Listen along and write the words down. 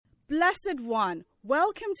Blessed one,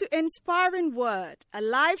 welcome to Inspiring Word, a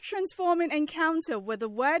life-transforming encounter with the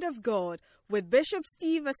Word of God with Bishop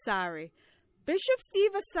Steve Asari. Bishop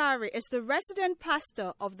Steve Asari is the resident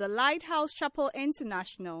pastor of the Lighthouse Chapel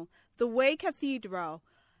International, the Way Cathedral.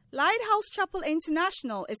 Lighthouse Chapel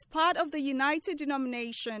International is part of the United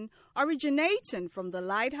Denomination originating from the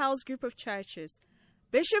Lighthouse Group of Churches.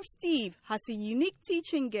 Bishop Steve has a unique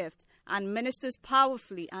teaching gift and ministers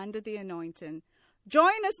powerfully under the anointing.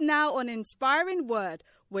 Join us now on Inspiring Word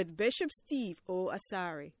with Bishop Steve O.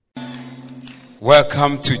 Asari.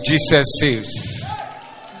 Welcome to Jesus Saves.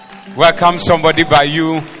 Welcome somebody by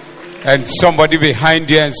you and somebody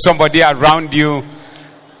behind you and somebody around you.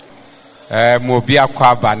 Mobia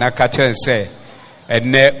kwaba na kache nse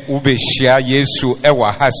ene ubeshia Yesu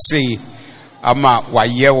ewa hasi ama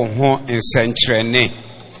waye wo ho nsentrene.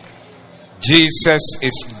 Jesus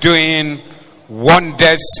is doing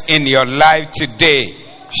wonders in your life today.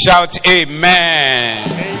 Shout amen.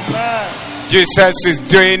 Amen. Jesus is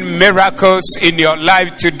doing miracles in your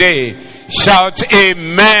life today. Shout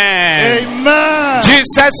amen. Amen.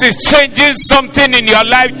 Jesus is changing something in your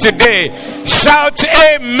life today. Shout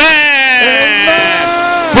amen.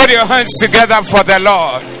 Amen. Put your hands together for the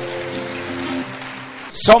Lord.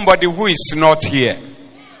 Somebody who is not here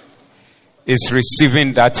is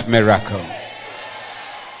receiving that miracle.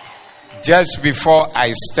 Just before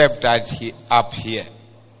I stepped up here,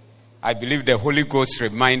 I believe the Holy Ghost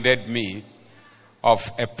reminded me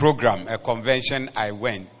of a program, a convention I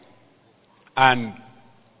went. And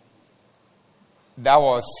that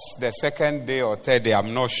was the second day or third day,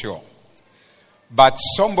 I'm not sure. But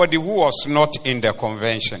somebody who was not in the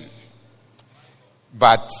convention,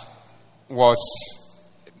 but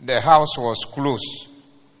the house was closed.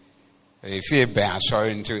 If you be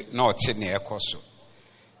sorry to not near Koso.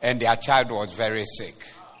 And their child was very sick.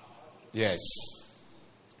 Yes.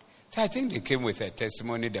 So I think they came with a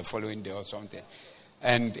testimony the following day or something.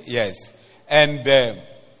 And yes. And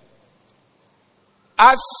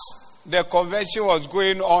as the convention was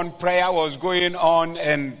going on, prayer was going on,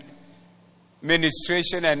 and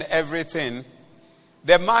ministration and everything,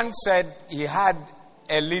 the man said he had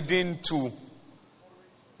a leading to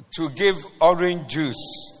give orange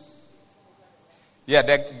juice. Yeah,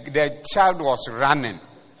 the child was running.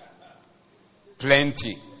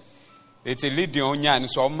 Plenty. It's a leading onion,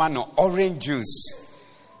 so man, orange juice.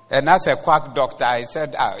 And as a quack doctor, I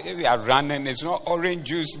said, if you are running, it's not orange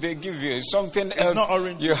juice they give you. It's something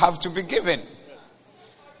else you have to be given.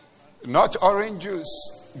 Not orange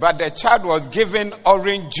juice. But the child was given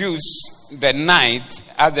orange juice the night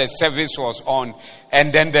as the service was on.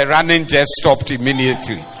 And then the running just stopped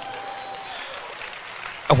immediately.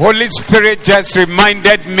 The Holy Spirit just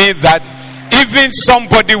reminded me that even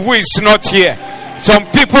somebody who is not here, some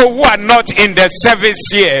people who are not in the service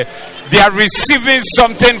here, they are receiving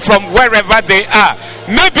something from wherever they are.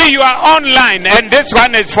 Maybe you are online and this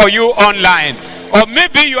one is for you online. Or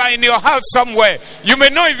maybe you are in your house somewhere. You may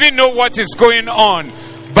not even know what is going on.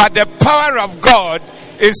 But the power of God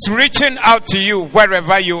is reaching out to you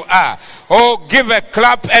wherever you are. Oh, give a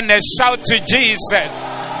clap and a shout to Jesus.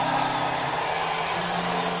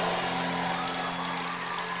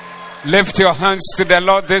 Lift your hands to the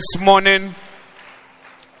Lord this morning.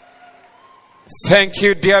 Thank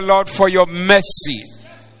you, dear Lord, for your mercy.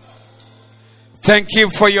 Thank you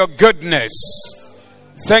for your goodness.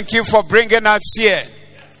 Thank you for bringing us here.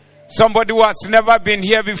 Somebody who has never been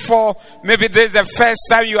here before, maybe this is the first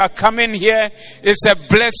time you are coming here. It's a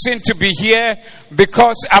blessing to be here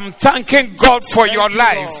because I'm thanking God for your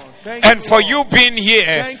life. And for you being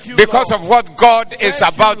here because of what God is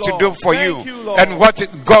about to do for you and what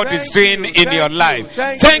God is doing in your life.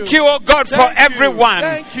 Thank you, oh God, for everyone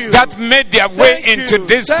that made their way into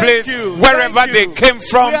this place, wherever they came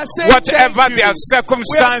from, whatever their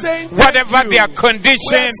circumstance, whatever their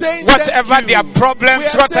condition, whatever their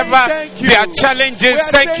problems, whatever their challenges.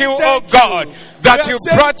 Thank you, oh God, that you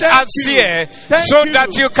brought us here so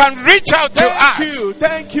that you can reach out to us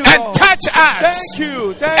and touch us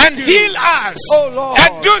and heal us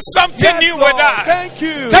and do something new with us.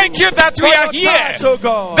 Thank you that we are here,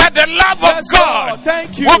 that the love of God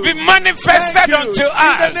will be manifested unto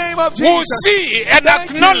us. We'll see and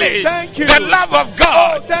acknowledge the love of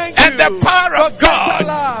God and the power of God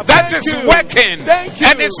that is working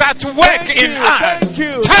and is at work in us.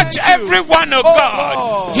 Touch everyone, oh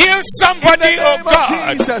God. Heal somebody, oh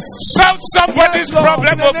God. Solve somebody's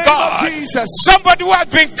problem, oh God. Somebody who has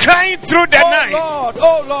been crying through the night.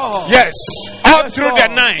 Oh Lord. Yes, all through the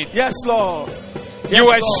night. Yes, Lord. You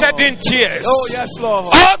were shedding tears. Oh, yes, Lord.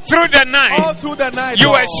 All through the night. All through the night, You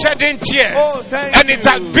Lord. were shedding tears. Oh, thank and it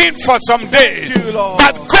has been for some days. Thank you, Lord.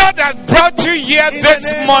 But God has brought you here In this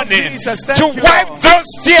the name morning of Jesus, to thank you, wipe Lord. those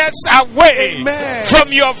tears away Amen.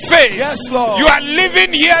 from your face. Yes, Lord. You are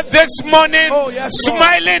living here this morning, Oh, yes, Lord.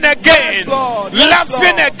 smiling again, Yes, Lord. Yes,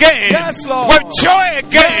 laughing Lord. again, Yes, Lord. with joy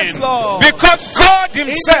again, Yes, Lord. because God name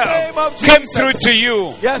Himself of came Jesus. through to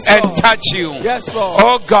you Yes, and Lord. touched you. Yes, Lord.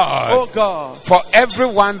 Oh God, Oh, God. for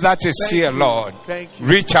everyone that is Thank here, you. Lord, Thank you.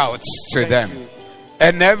 reach out to Thank them. you.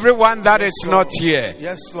 And everyone that is Lord. not here,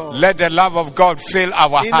 Yes, Lord. let the love of God fill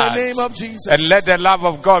our In hearts. the name of Jesus. And let the love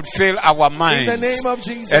of God fill our minds. In the name of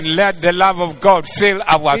Jesus. And let the love of God fill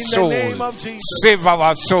our In the souls. name of Jesus. Save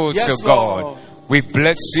our souls, Yes, O God. Lord. We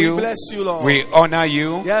bless you. We bless you, Lord. We honor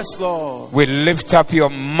you. Yes, Lord. We lift up your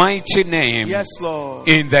mighty name. Yes, Lord.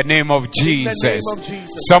 In the name of Jesus. In the name of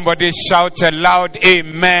Jesus. Somebody shout aloud,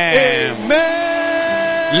 Amen.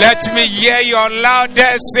 Amen. Let me hear your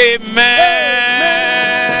loudest Amen.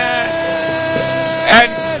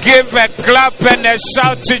 And give a clap and a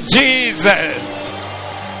shout to Jesus.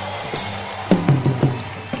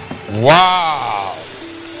 Wow.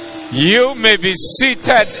 You may be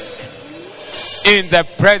seated in the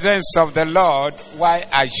presence of the Lord while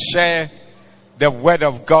I share the word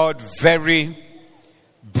of God very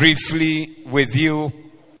briefly with you.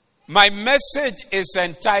 My message is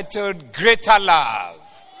entitled Greater Love.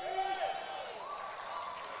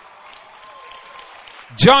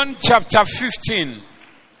 John chapter 15,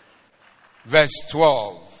 verse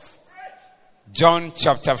 12. John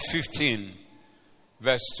chapter 15,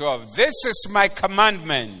 verse 12. This is my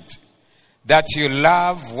commandment, that you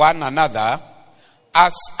love one another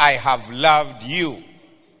as I have loved you.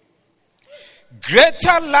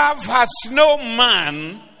 Greater love has no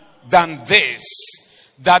man than this,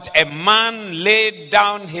 that a man laid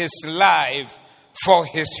down his life for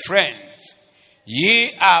his friends.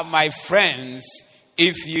 Ye are my friends,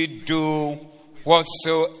 if you do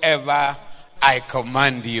whatsoever I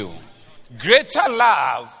command you. Greater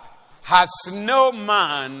love has no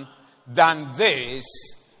man than this.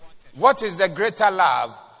 What is the greater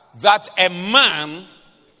love? That a man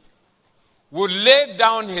would lay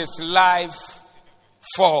down his life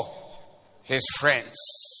for his friends.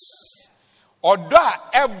 Odo a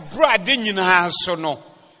ebra de nyina so no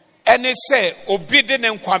ene se obi de ne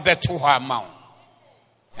nkwa beto ho ama wo.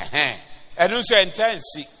 Eno so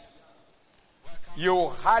intense. You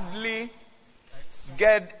hardly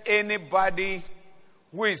get anybody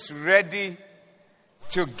who is ready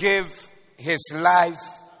to give his life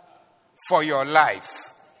for your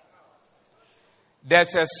life.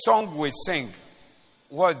 There's a song we sing.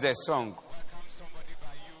 What's the song?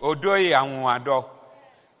 Odoye anwado.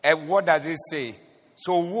 And what does it say?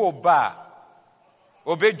 So wo ba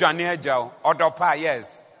obe dwane agya odopa, yes.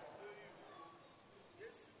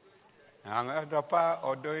 Odopa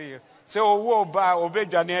odoye. So wo ba obe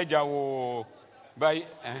dwane agya wo ba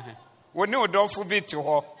wo ne odofo bi te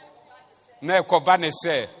ho na ekoba ne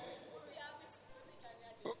se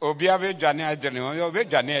obi abe dwane agya ne obe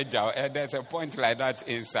dwane agya. There's a point like that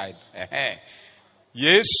inside.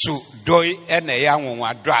 Yesu doi ene ya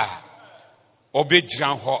nwado a obe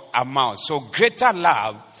jiran ho amount. So greater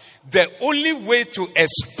love, the only way to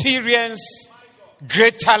experience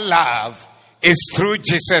greater love is through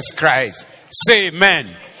Jesus Christ. Say amen.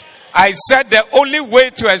 I said the only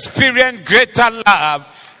way to experience greater love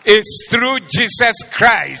is through Jesus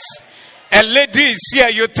Christ. A lady is here,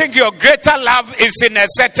 you think your greater love is in a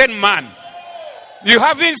certain man. You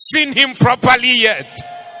haven't seen him properly yet.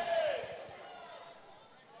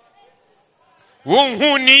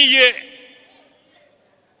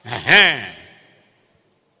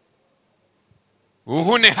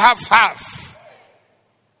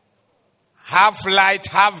 Half light,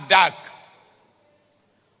 half dark.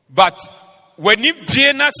 But when you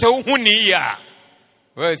be na so huniya,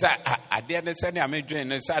 well, I didn't say I'm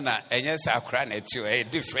doing sana and yes, I cry at you a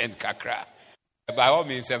different kakra. By all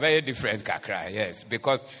means, a very different kakra, yes,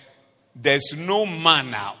 because there's no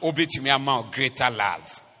manner obit me amount greater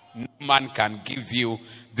love. No man can give you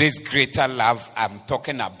this greater love I'm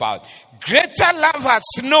talking about. Greater love has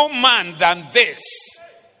no man than this,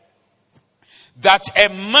 that a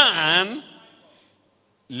man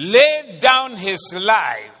laid down his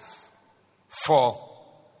life for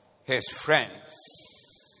his friends.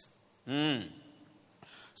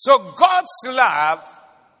 So God's love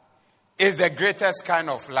is the greatest kind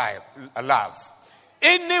of love.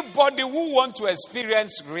 Anybody who wants to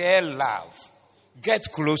experience real love, get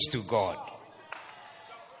close to God.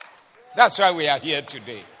 That's why we are here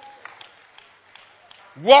today.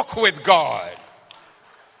 Walk with God.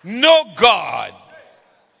 Know God.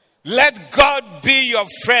 Let God be your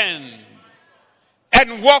friend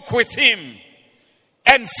and walk with him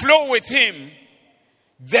and flow with him.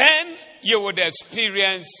 Then you would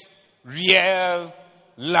experience real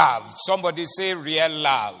love. Somebody say real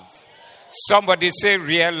love. Somebody say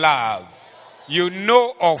real love. You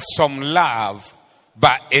know of some love,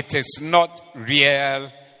 but it is not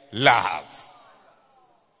real love.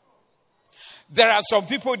 There are some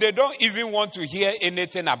people, they don't even want to hear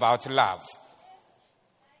anything about love,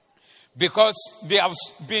 because they have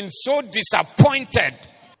been so disappointed.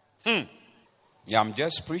 Yeah, I'm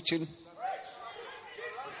just preaching.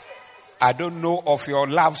 I don't know of your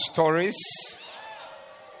love stories.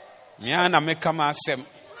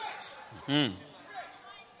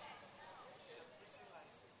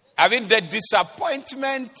 I mean, the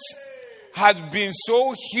disappointment has been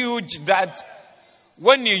so huge that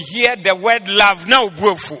when you hear the word love, now,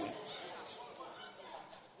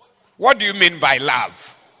 what do you mean by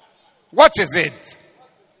love? What is it?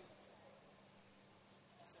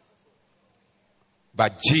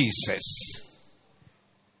 But Jesus,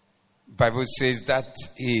 Bible says that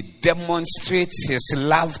he demonstrates his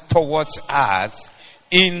love towards us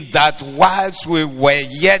in that whilst we were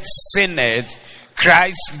yet sinners,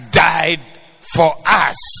 Christ died for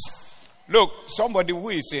us. Look, somebody who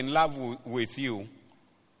is in love with you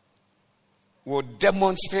will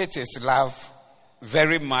demonstrate his love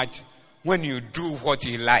very much when you do what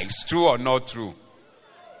he likes, true or not true.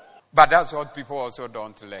 But that's what people also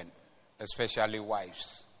don't learn, especially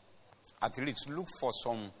wives. At least look for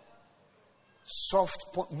some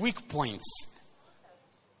weak points.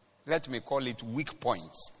 Let me call it weak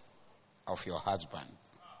points of your husband.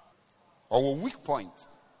 Or a weak point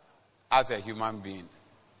as a human being.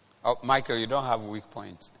 Oh, Michael, you don't have weak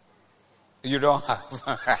points. You don't have.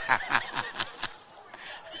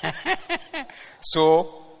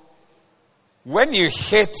 So, when you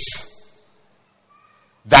hit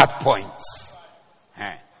that point,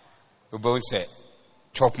 we both say,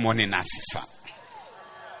 chop money nasisa.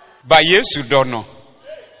 But yes, you don't know.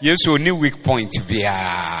 Yes, you only weak point be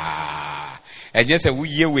and yes,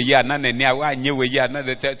 we are none and we are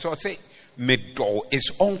another. So say, Medo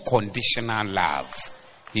is unconditional love.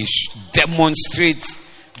 He demonstrates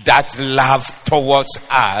that love towards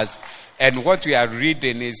us. And what we are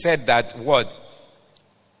reading, he said that what?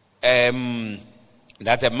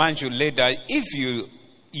 That a man should lay down,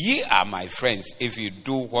 ye are my friends, if you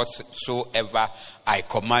do whatsoever I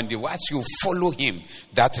command you. As you follow him,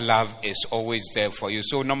 that love is always there for you.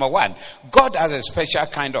 So number one, God has a special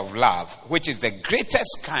kind of love, which is the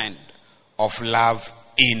greatest kind of love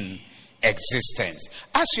in existence.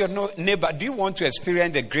 Ask your neighbor, do you want to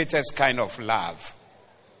experience the greatest kind of love?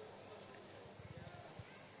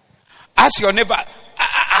 Ask your neighbor,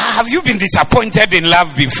 have you been disappointed in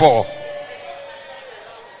love before?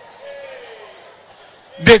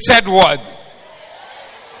 They said what?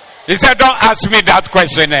 He said, don't ask me that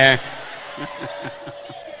question.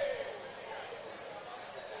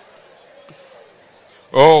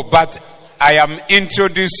 Oh, but I am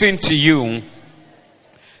introducing to you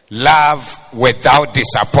love without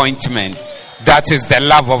disappointment. That is the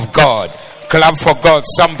love of God. Clap for God,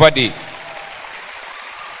 somebody.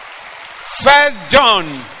 1 John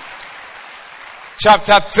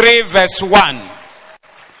chapter 3 verse 1.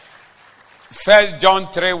 1 John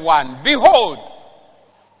 3:1. Behold,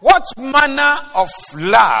 what manner of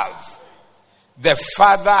love the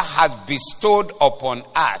Father has bestowed upon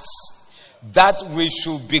us, that we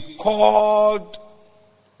should be called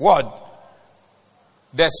what?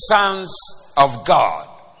 The sons of God.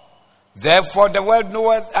 Therefore the world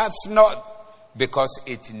knoweth us not, because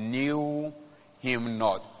it knew him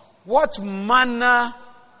not. What manner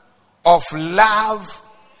of love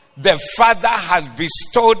the Father has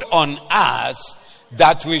bestowed on us,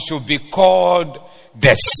 that we should be called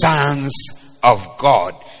the sons of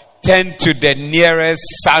God. Turn to the nearest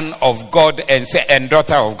son of God and say, and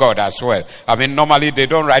daughter of God as well. I mean, normally they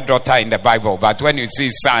don't write daughter in the Bible, but when you see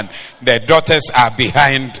son, the daughters are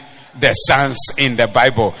behind the sons in the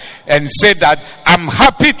Bible. And say that, I'm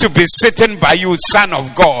happy to be sitting by you, son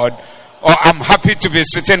of God, or I'm happy to be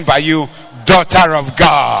sitting by you, daughter of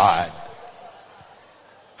God.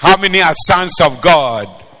 How many are sons of God?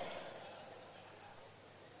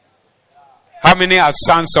 How many are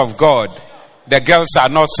sons of God? The girls are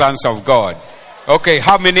not sons of God. Okay,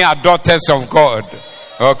 how many are daughters of God?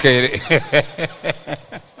 Okay.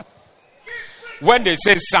 When they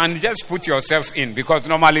say son, just put yourself in, because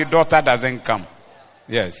normally daughter doesn't come.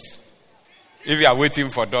 Yes. If you are waiting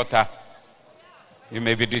for daughter, you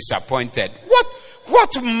may be disappointed.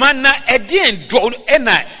 What manner again do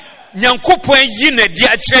ena nyankopon yi na di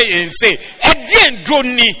akire yen say again do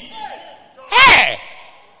ni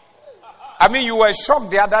I mean, you were shocked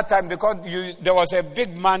the other time because there was a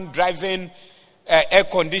big man driving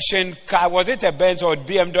air-conditioned car. Was it a Benz or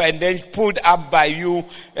BMW? And then pulled up by you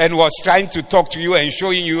and was trying to talk to you and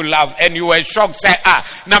showing you love. And you were shocked. Say,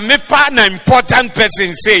 na me pa na important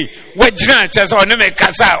person say, wejina chesa oneme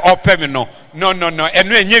kasa ope no. No.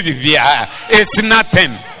 It's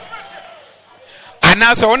nothing. And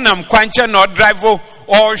as onam kwanche no drive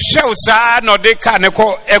or show sa no de ka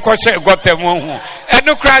neko eko she gotemu. And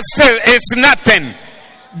no Christ still it's nothing.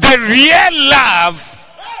 The real love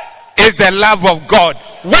is the love of God.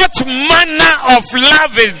 What manner of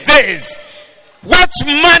love is this? What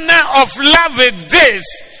manner of love is this?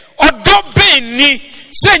 Odobeni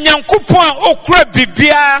se nyankopon okura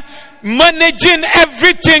bibia, managing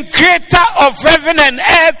everything, creator of heaven and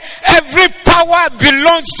earth. Every power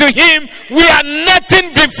belongs to him. We are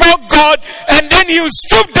nothing before God, and then he will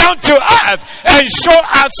stoop down to us and show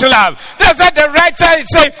us love. That's what the writer is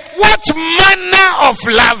saying. What manner of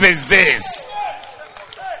love is this?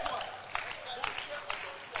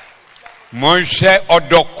 Monshe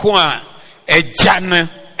odokwa ejane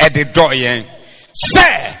edidoyen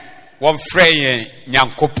se won frey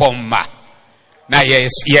nyankopon ma na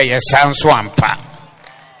yes sanso ampa.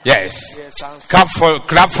 Yes, clap for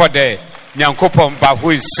the nyankopon ba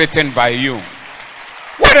who is sitting by you.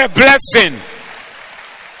 What a blessing.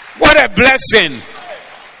 What a blessing.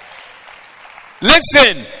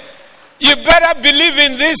 Listen, you better believe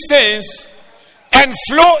in these things and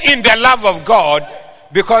flow in the love of God,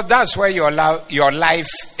 because that's where your life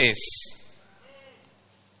is.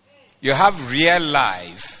 You have real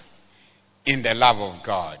life in the love of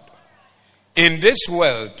God. In this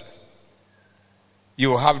world,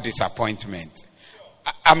 you have disappointment.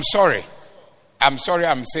 I'm sorry I'm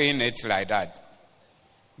saying it like that.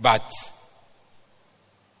 But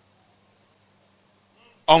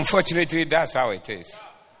unfortunately, that's how it is.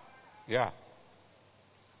 Yeah.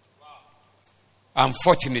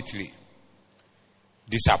 Unfortunately,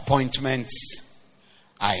 disappointments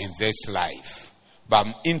are in this life. But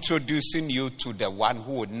I'm introducing you to the one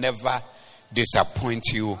who would never disappoint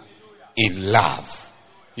you in love.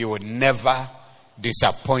 He would never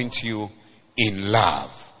disappoint you in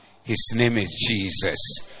love. His name is Jesus.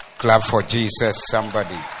 Clap for Jesus,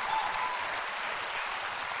 somebody.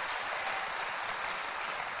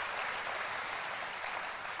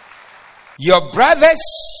 Your brothers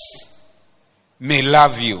may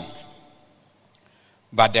love you,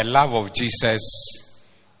 but the love of Jesus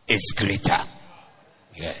is greater.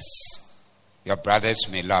 Yes. Your brothers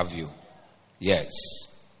may love you. Yes.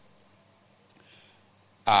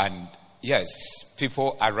 And yes,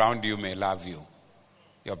 people around you may love you.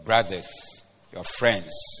 Your brothers, your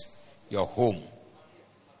friends, your home.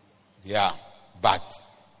 Yeah. But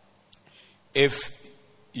if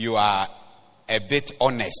you are a bit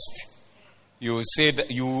honest, you will say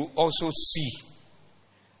that you also see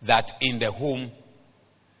that in the home,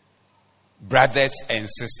 brothers and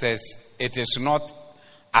sisters, it is not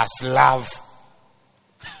as love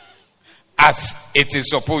as it is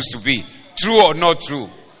supposed to be. True or not true?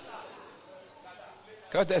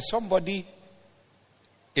 Because there's somebody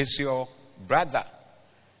is your brother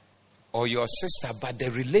or your sister, but the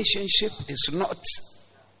relationship is not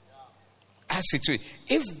as it is.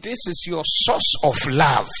 If this is your source of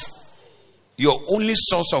love, your only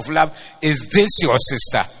source of love is this your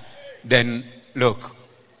sister, then look,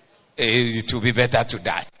 it will be better to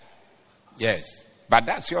die. Yes, but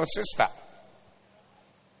that's your sister.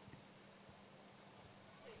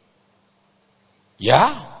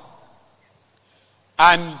 Yeah.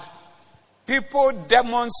 And people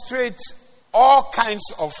demonstrate all kinds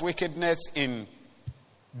of wickedness in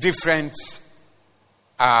different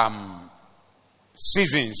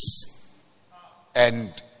seasons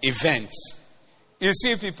and events. You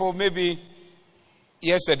see people, maybe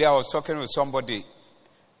yesterday I was talking with somebody.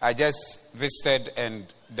 I just visited and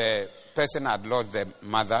the person had lost their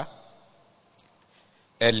mother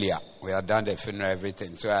earlier. We had done the funeral,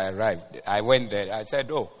 everything. So I arrived. I went there. I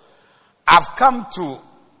said, I've come to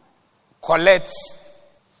collect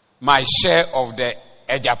my share of the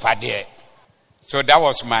ejapade. So that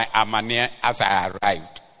was my amania as I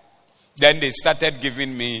arrived. Then they started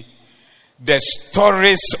giving me the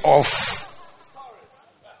stories of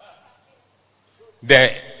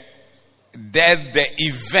the death, the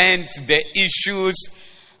events, the issues,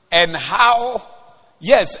 and how,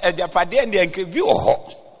 yes, ejapade and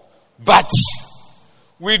the but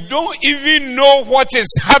we don't even know what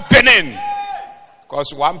is happening.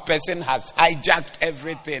 Because one person has hijacked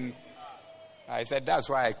everything. I said, that's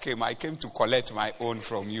why I came. I came to collect my own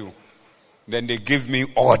from you. Then they give me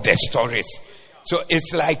all the stories. So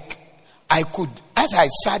it's like I could, as I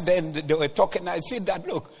sat there and they were talking, I said that,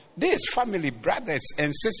 look, this family, brothers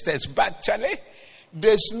and sisters, but Charlie,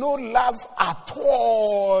 there's no love at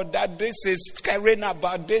all, that this is caring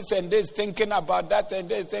about this and this, thinking about that and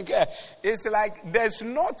this, thinking. It's like there's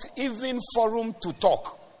not even forum to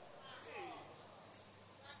talk.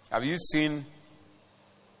 Have you seen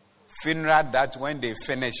funeral that when they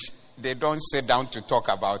finish, they don't sit down to talk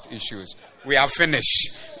about issues? We are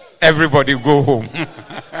finished. Everybody go home.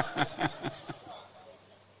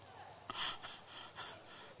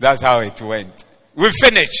 That's how it went. We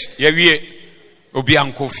finished.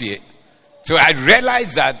 So I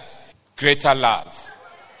realized that greater love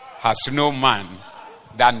has no man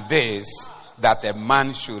than this, that a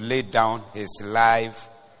man should lay down his life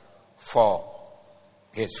for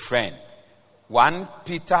his friend. 1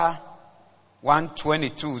 Peter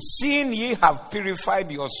 1:22. Seeing ye have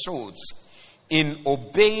purified your souls in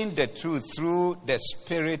obeying the truth through the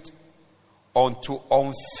Spirit unto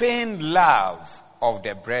unfeigned love of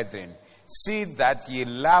the brethren, see that ye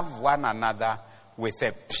love one another with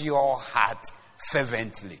a pure heart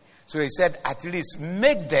fervently. So he said, at least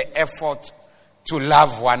make the effort to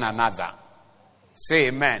love one another. Say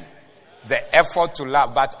amen. The effort to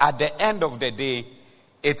love. But at the end of the day,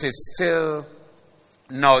 it is still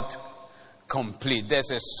not complete.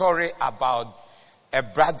 There's a story about a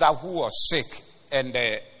brother who was sick, and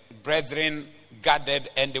the brethren gathered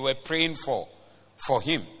and they were praying for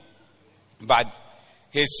him. But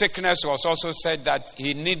his sickness was also said that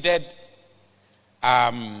he needed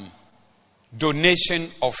donation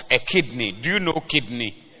of a kidney. Do you know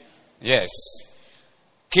kidney? Yes.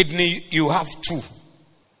 Kidney, you have 2.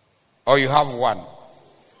 Or you have 1.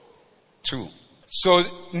 2. So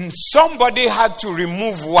somebody had to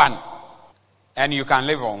remove 1. And you can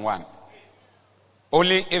live on 1.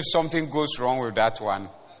 Only if something goes wrong with that one,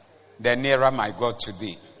 the nearer my God to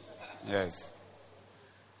thee. Yes.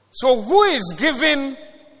 So who is giving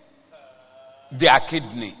their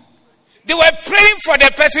kidney? They were praying for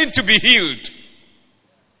the person to be healed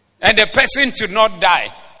and the person to not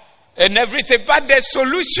die and everything. But the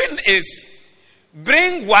solution is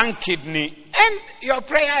bring 1 kidney and your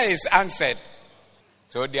prayer is answered.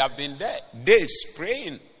 So they have been there days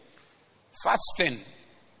praying, fasting.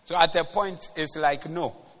 So at a point it's like,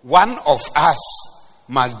 no, one of us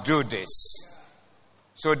must do this.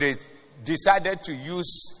 So they decided to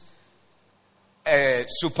use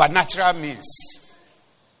supernatural means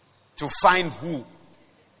to find who.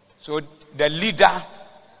 So the leader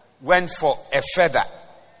went for a feather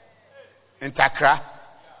in Takra.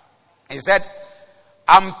 He said,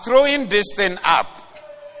 I'm throwing this thing up.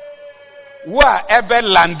 Wherever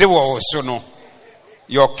land also no,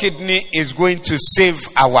 your kidney is going to save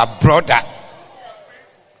our brother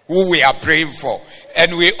who we are praying for.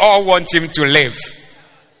 And we all want him to live.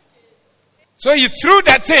 So he threw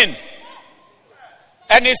that thing.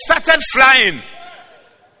 And it started flying.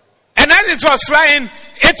 And as it was flying,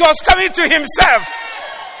 it was coming to himself.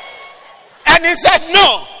 And he said,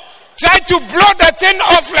 no. Try to blow the thing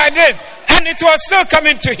off like this. And it was still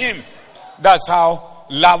coming to him. That's how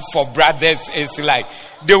love for brothers is like.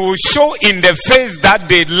 They will show in the face that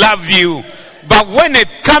they love you. But when it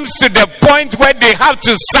comes to the point where they have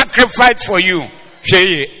to sacrifice for you,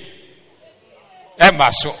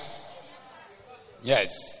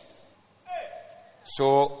 yes.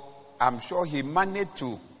 So I'm sure he managed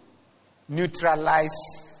to neutralize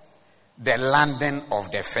the landing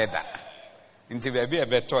of the feather. Into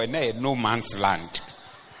a no man's land.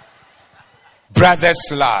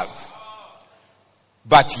 Brothers love.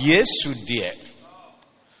 But Yesu dear.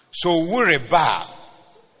 So Wureba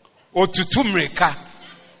Otutumreka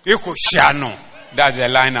Ekoshiano. That's the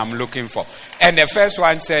line I'm looking for. And the first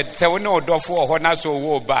one said, Sewono Odofo Ohona so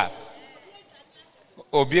woba.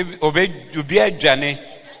 Obe Jane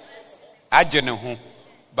Ajene ho.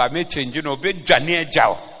 But me change you Obe Jane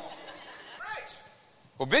Jao.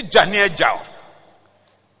 Obe Jane Jao.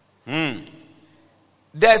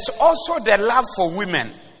 There's also the love for women.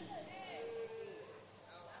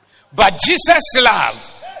 But Jesus'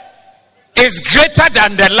 love is greater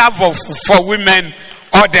than the love for women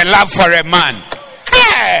or the love for a man.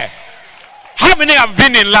 Hey! How many have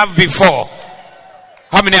been in love before?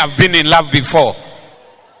 How many have been in love before?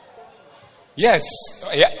 Yes.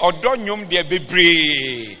 Odonyum de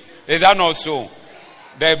Bibri. Is that not so?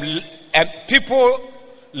 People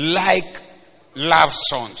like love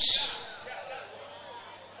songs.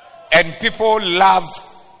 And people love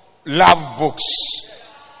books.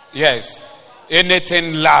 Yes.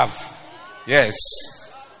 Anything love. Yes.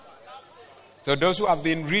 So those who have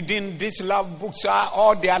been reading these love books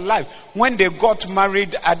all their life, when they got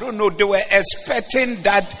married, I don't know, they were expecting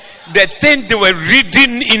that the thing they were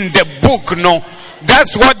reading in the book, no,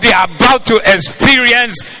 that's what they are about to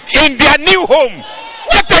experience in their new home.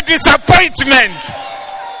 What a disappointment!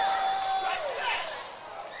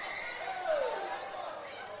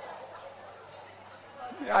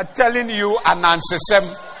 They are telling you an answer.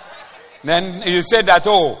 Then you say that,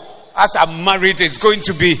 oh, as I'm married, it's going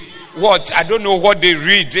to be what? I don't know what they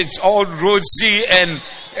read. It's all rosy and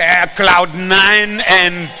cloud 9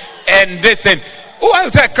 and this thing. Who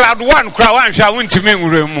else said cloud 1? Cloud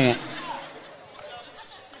 1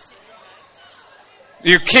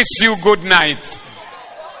 You kiss you good night.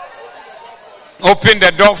 Open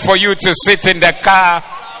the door for you to sit in the car.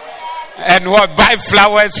 And what? Buy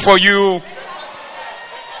flowers for you.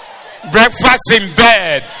 Breakfast in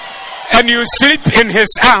bed. And you sleep in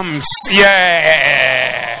his arms.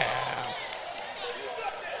 Yeah.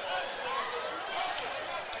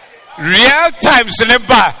 Real times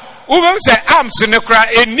never. Who will say arms in the cry?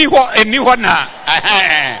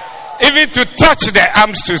 Even to touch the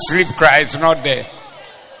arms to sleep cry is not there.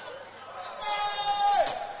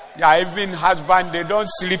 Yeah, even husband, they don't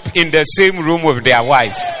sleep in the same room with their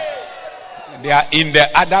wife. They are in the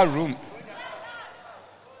other room.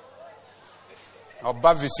 Or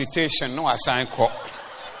visitation, no assign call.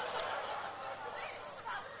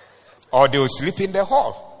 Or they will sleep in the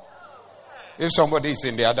hall. If somebody is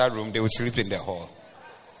in the other room, they will sleep in the hall.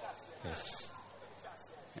 Yes.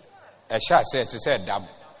 A shot said to say dam.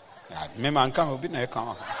 Me man come be na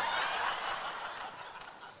come.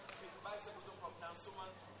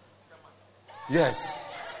 Yes.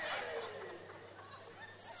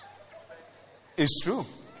 It's true.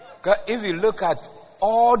 If you look at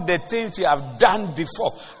all the things you have done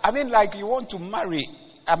before, I mean, like you want to marry.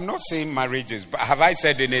 I'm not saying marriages, but have I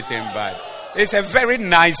said anything bad? It's a very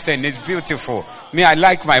nice thing. It's beautiful. Me, I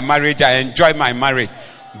like my marriage. I enjoy my marriage.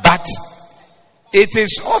 But it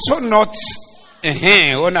is also not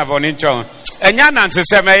real.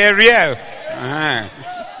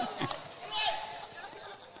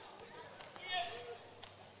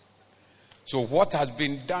 So what has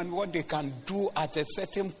been done, what they can do at a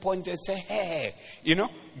certain point, they say, hey,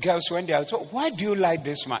 girls, when they are, so why do you like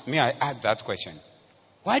this man? Me, I ask that question.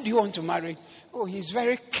 Why do you want to marry? Oh, he's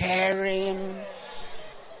very caring.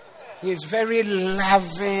 He's very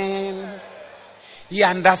loving. He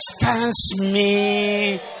understands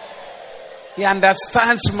me. He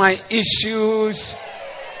understands my issues.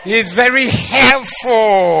 He's very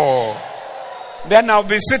helpful. Then I'll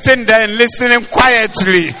be sitting there and listening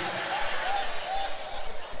quietly.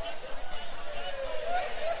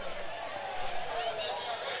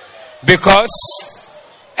 Because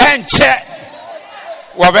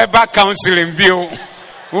whatever counseling view,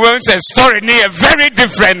 we will say story near very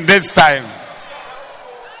different this time.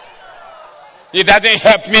 He doesn't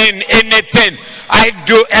help me in anything. I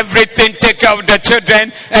do everything, take care of the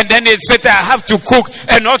children, and then he said I have to cook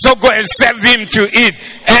and also go and serve him to eat.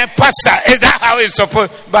 And pastor, is that how it's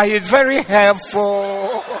supposed? But he's very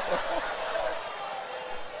helpful.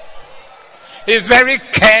 He's very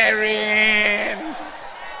caring.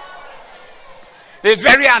 He's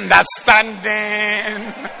very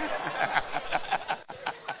understanding.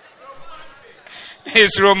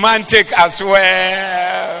 He's romantic as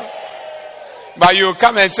well. But you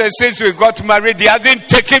come and say, since we got married, he hasn't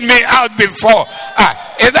taken me out before.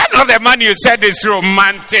 Is that not the man you said is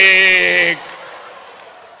romantic?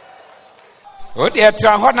 Oh, dear,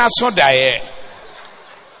 Trahona so die.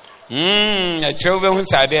 A children who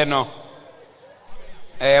said there no.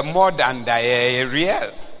 More than die,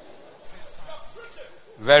 real.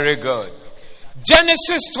 Very good.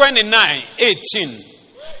 Genesis 29:18.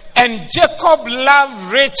 And Jacob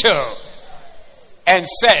loved Rachel and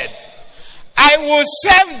said, I will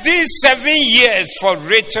serve thee 7 years for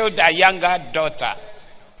Rachel, thy younger daughter.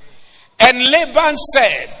 And Laban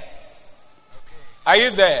said, are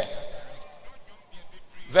you there?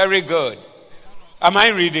 Very good. Am I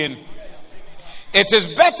reading? It is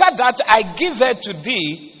better that I give her to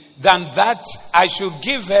thee than that I should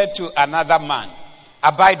give her to another man.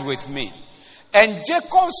 Abide with me. And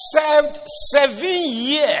Jacob served 7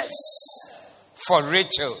 years for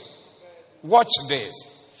Rachel. Watch this.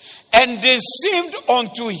 And they seemed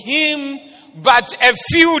unto him but a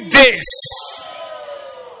few days,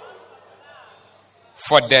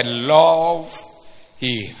 for the love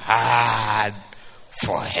he had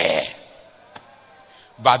for her.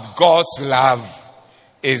 But God's love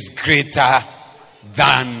is greater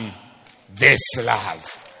than this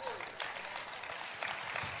love.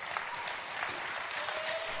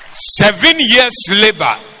 7 years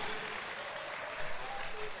labor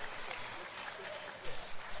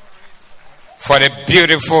for the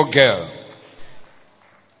beautiful girl.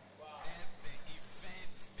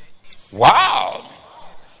 Wow.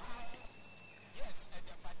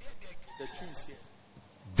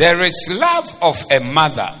 There is love of a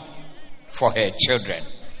mother for her children,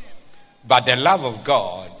 but the love of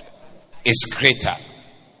God is greater.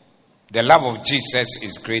 The love of Jesus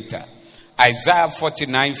is greater. Isaiah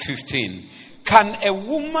 49:15. Can a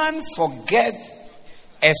woman forget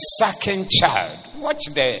a sucking child? Watch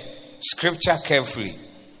the scripture carefully.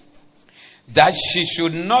 That she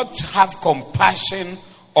should not have compassion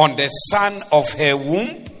on the son of her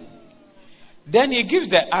womb? Then he gives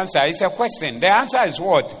the answer. It's a question. The answer is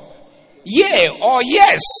what? Yea or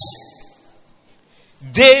yes.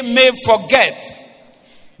 They may forget,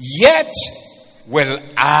 yet will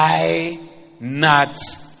I not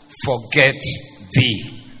forget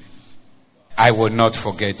thee. I will not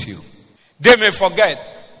forget you. They may forget.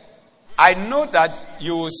 I know that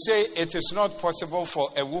you will say it is not possible for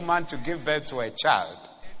a woman to give birth to a child,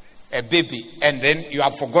 a baby, and then you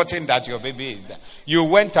have forgotten that your baby is there. You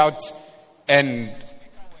went out and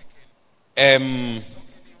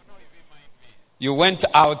you went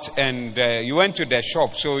to the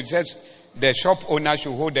shop. So it says the shop owner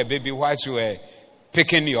should hold the baby whilst you were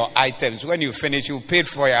picking your items. When you finish, you paid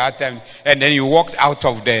for your items, and then you walked out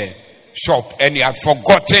of the shop and you had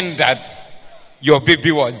forgotten that your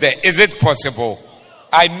baby was there. Is it possible?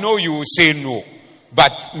 I know you will say no,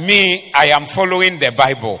 but me, I am following the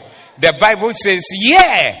Bible. The Bible says,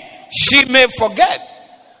 yeah, she may forget.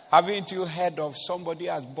 Haven't you heard of somebody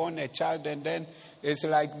has born a child and then it's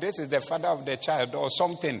like this is the father of the child or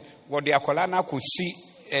something? What the akolana could see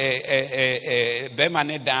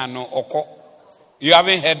bemane dano oko. You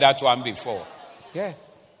haven't heard that one before? Yeah.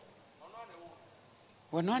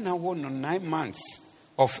 We're not now 9 months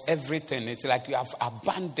of everything. It's like you have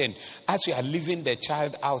abandoned. As you are leaving the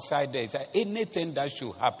child outside there, it's like anything that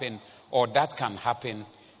should happen or that can happen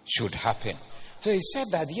should happen. So he said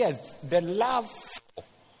that, yes, the love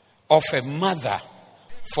of a mother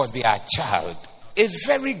for their child is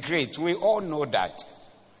very great. We all know that.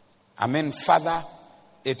 I mean, father,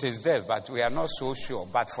 it is there, but we are not so sure.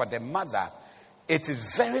 But for the mother, it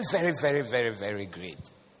is very, very, very, very, very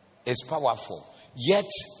great. It's powerful. Yet,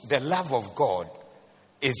 the love of God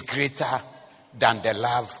is greater than the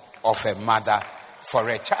love of a mother for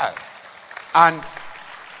a child. And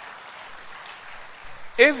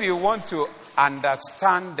if you want to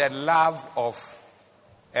understand the love of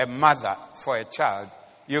a mother for a child,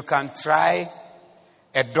 you can try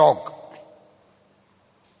a dog,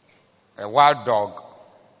 a wild dog,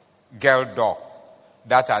 girl dog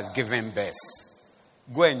that has given birth.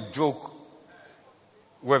 Go and joke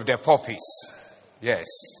with the puppies. Yes.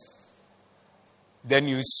 Then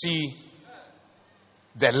you see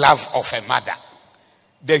the love of a mother.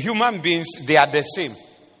 The human beings, they are the same.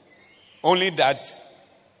 Only that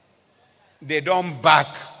they don't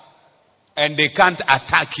bark and they can't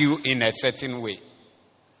attack you in a certain way.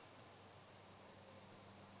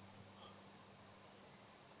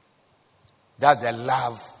 That's the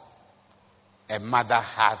love a mother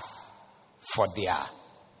has for their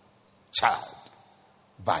child.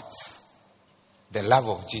 But the love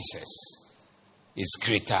of Jesus is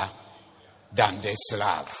greater than this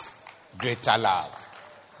love. Greater love.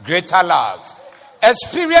 Greater love.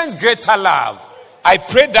 Experience greater love. I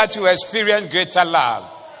pray that you experience greater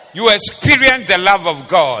love. You experience the love of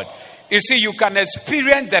God. You see, you can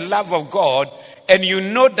experience the love of God and you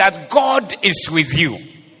know that God is with you.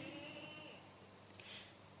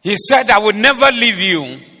 He said, I will never leave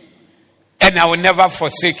you and I will never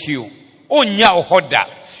forsake you.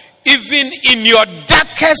 Even in your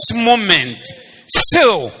darkest moment,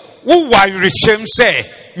 still,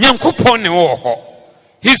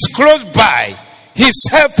 He's close by. He's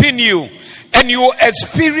helping you. And you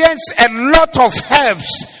experience a lot of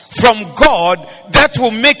helps from God that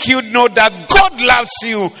will make you know that God loves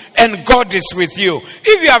you and God is with you.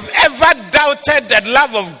 If you have ever doubted the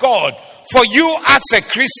love of God for you as a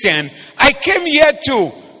Christian, I came here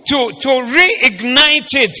to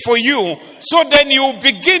reignite it for you, so then you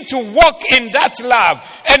begin to walk in that love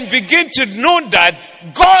and begin to know that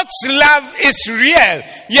God's love is real.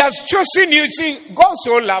 He has chosen you. See, God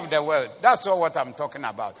so loved the world. That's not what I'm talking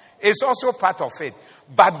about. It's also part of it.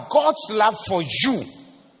 But God's love for you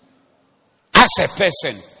as a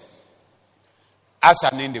person, as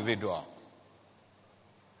an individual.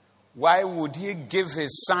 Why would he give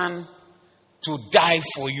his son to die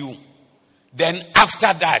for you? Then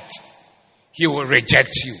after that, he will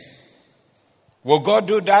reject you. Will God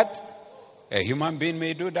do that? A human being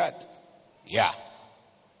may do that. Yeah.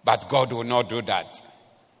 But God will not do that.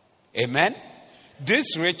 Amen?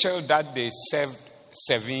 This Rachel that they served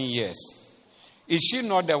 7 years, is she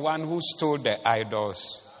not the one who stole the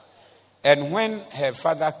idols? And when her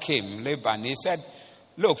father came, Laban, he said,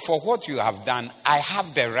 look, for what you have done, I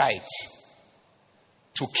have the right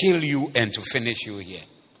to kill you and to finish you here.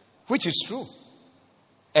 Which is true.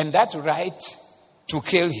 And that right to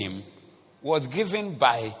kill him was given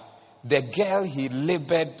by the girl he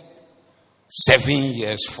labored 7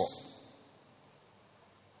 years for.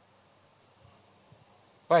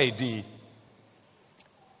 Why did?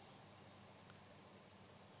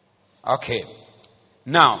 Okay.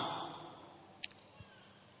 Now,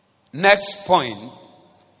 next point.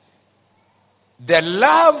 The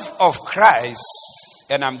love of Christ,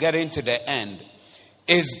 and I'm getting to the end,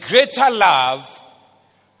 is greater love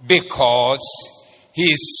because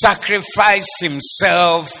he sacrificed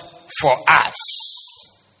himself for us.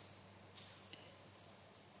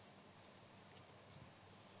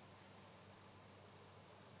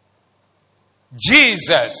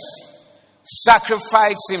 Jesus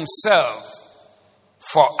sacrificed himself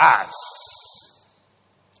for us.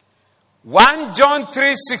 1 John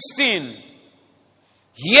 3:16.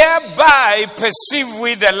 Hereby perceive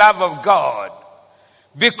we the love of God,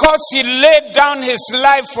 because he laid down his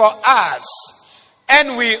life for us,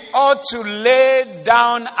 and we ought to lay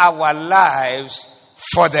down our lives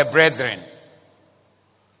for the brethren.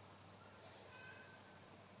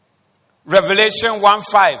 Revelation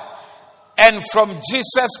 1:5. And from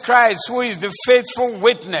Jesus Christ, who is the faithful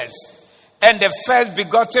witness and the first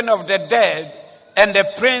begotten of the dead and the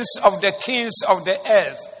prince of the kings of the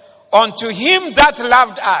earth, unto him that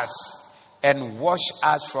loved us and washed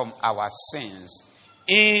us from our sins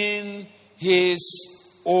in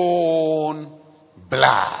his own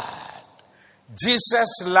blood.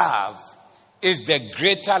 Jesus' love is the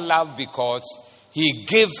greater love because he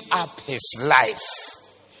gave up his life.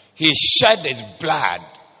 He shed his blood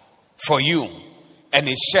for you, and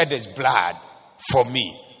he shed his blood for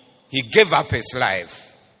me. He gave up his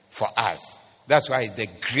life for us. That's why it's the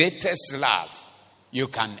greatest love you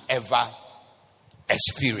can ever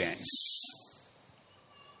experience.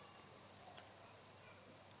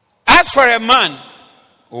 As for a man,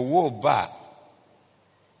 owo ba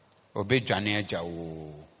obedwane aja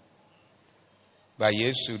wo ba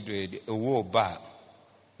Yesu de owo ba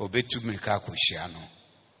obetumi ka koshia no.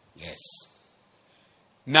 Yes.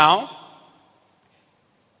 Now,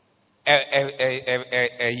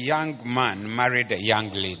 a young man married a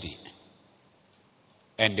young lady,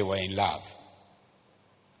 and they were in love.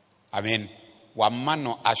 I mean, one man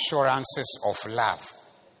no assurances of love.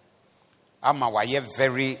 Ama waye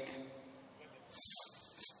very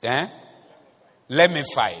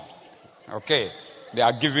lemified. Okay, they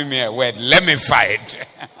are giving me a word, lemified.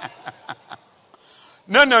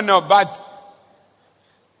 No, but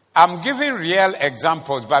I'm giving real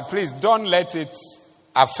examples, but please don't let it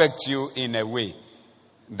affect you in a way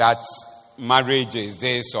that marriage is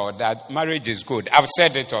this or that. Marriage is good. I've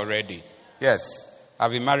said it already. Yes,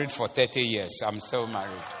 I've been married for 30 years. I'm still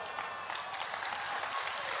married.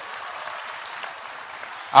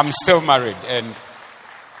 I'm still married, and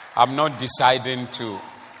I'm not deciding to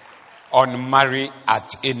unmarry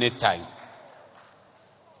at any time.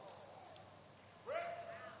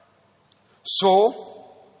 So,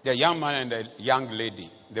 the young man and the young lady,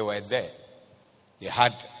 they were there.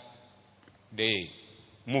 They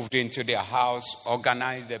moved into their house,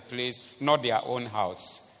 organized the place, not their own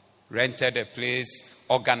house. Rented a place,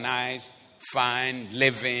 organized, fine,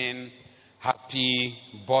 living, happy,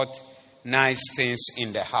 bought nice things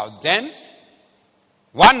in the house. Then,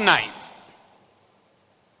 one night,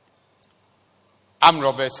 armed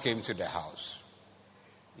robbers came to the house.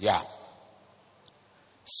 Yeah.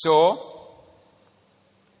 So,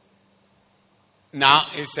 now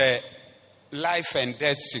it's a life and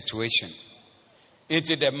death situation.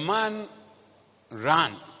 The man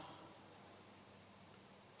ran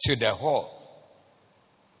to the hall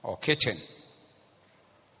or kitchen,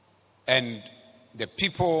 and the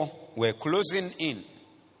people were closing in.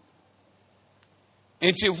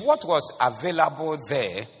 What was available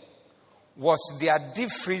there was their deep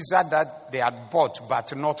freezer that they had bought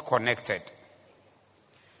but not connected.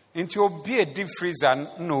 Into be a deep freezer,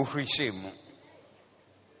 no free shame.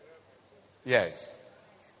 Yes.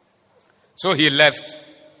 So he left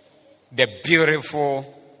the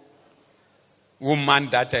beautiful woman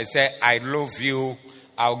that I said, I love you,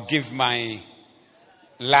 I'll give my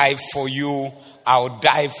life for you, I'll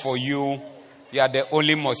die for you. You are the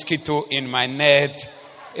only mosquito in my net.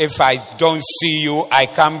 If I don't see you, I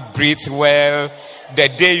can't breathe well. The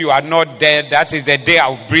day you are not there, that is the day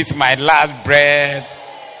I'll breathe my last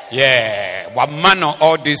breath. Yeah. One man on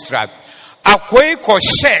all this trap. Akwai ko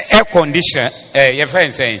share air condition your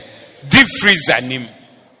friend saying deep freezer nim.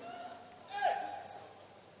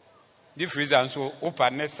 Deep freezer so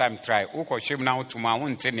open next time try. Oko shame now tomorrow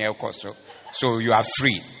air so you are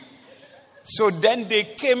free. So then they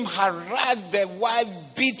came, harassed the wife,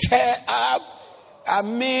 beat her up. I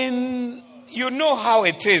mean, you know how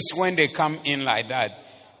it is when they come in like that.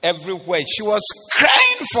 Everywhere. She was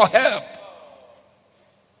crying for help.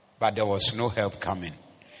 But there was no help coming.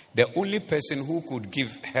 The only person who could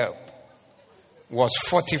give help was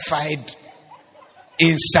fortified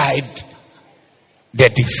inside the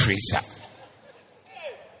deep freezer.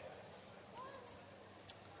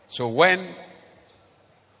 So when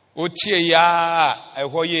Otie ya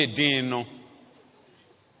ehoye din no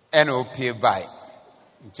NOP by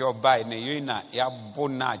nti obai ne yina ya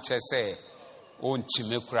bona chese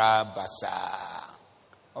ontime kura basa.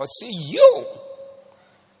 Or say, you,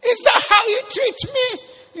 is that how you treat me?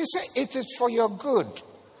 You say, it is for your good.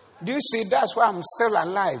 Do you see, that's why I'm still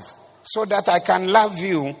alive, so that I can love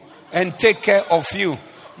you and take care of you.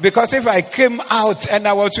 Because if I came out and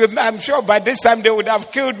I was with, I'm sure by this time they would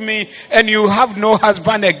have killed me and you have no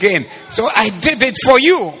husband again. So I did it for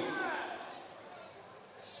you.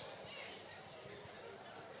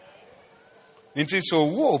 Nti so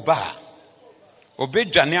wo ba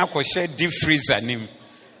obedwane akoshe deep freezer nim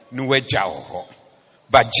no waja ho.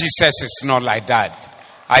 But Jesus is not like that.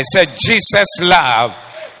 I said Jesus loved.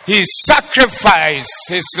 He sacrificed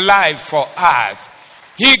his life for us.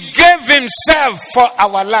 He gave himself for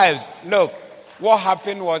our lives. Look, what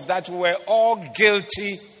happened was that we were all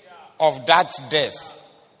guilty of that death.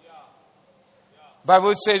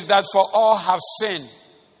 Bible says that for all have sinned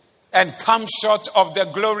and come short of the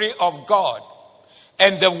glory of God.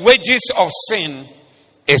 And the wages of sin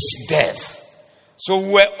is death.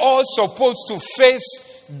 So we're all supposed to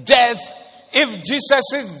face death. If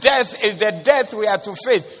Jesus' death is the death we are to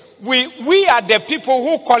face, we are the people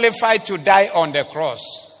who qualify to die on the cross.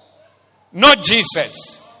 Not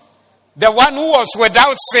Jesus. The one who was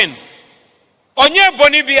without sin. Onye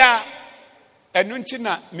boni bia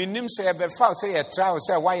enuntina minim se ebe fa say a trial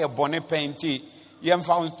say why a boni painti yem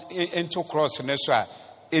found into cross ne so.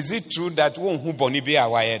 Is it true that one who boni bia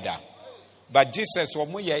why da? But Jesus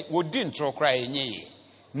we didn't throw cry.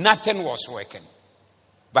 Nothing was working.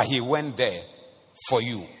 But he went there for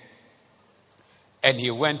you. And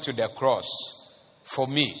he went to the cross for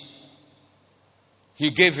me.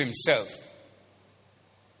 He gave himself.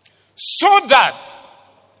 So that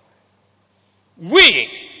we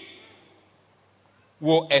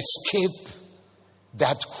will escape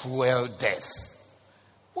that cruel death.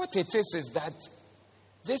 What it is that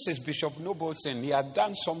this is Bishop Nobleson. He had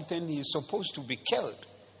done something, he is supposed to be killed.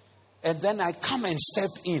 And then I come and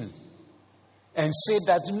step in and say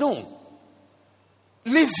that no,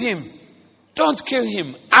 leave him. Don't kill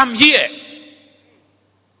him. I'm here.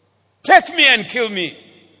 Take me and kill me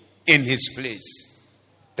in his place.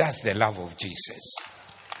 That's the love of Jesus.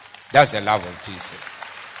 That's the love of Jesus.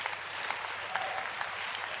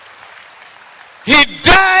 He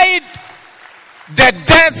died the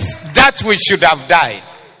death that we should have died.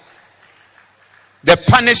 The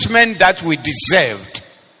punishment that we deserved.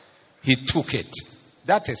 He took it.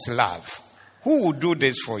 That is love. Who will do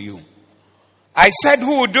this for you? I said,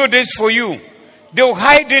 who will do this for you? They will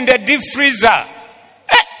hide in the deep freezer.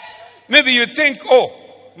 Maybe you think, oh,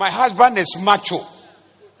 my husband is macho.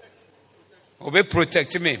 Obe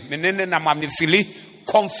protect me. I'm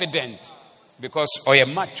confident because I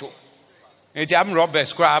am macho. I'm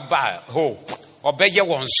Robert Obey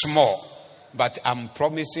one small. But I'm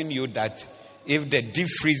promising you that if the deep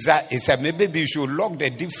freezer is maybe you should lock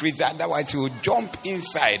the deep freezer, otherwise he will jump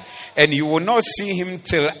inside and you will not see him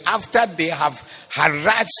till after they have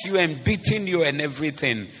harassed you and beaten you and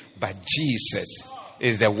everything. But Jesus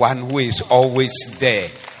is the one who is always there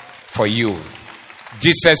for you.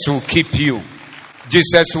 Jesus will keep you.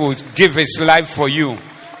 Jesus will give his life for you.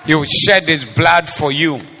 He will shed his blood for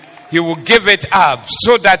you. He will give it up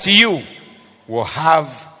so that you will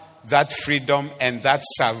have that freedom and that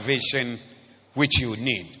salvation which you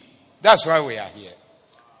need. That's why we are here.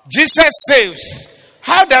 Jesus saves.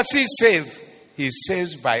 How does he save? He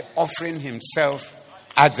saves by offering himself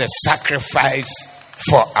as a sacrifice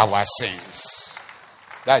for our sins.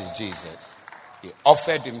 That's Jesus. He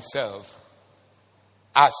offered himself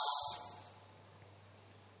as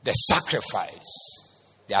the sacrifice,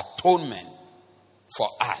 the atonement for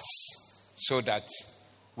us, so that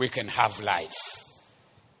we can have life.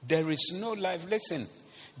 There is no life. Listen,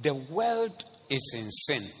 the world is in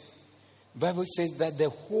sin. The Bible says that the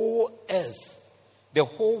whole earth, the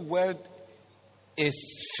whole world is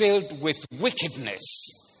filled with wickedness.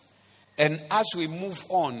 And as we move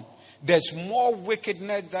on, there's more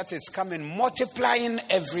wickedness that is coming, multiplying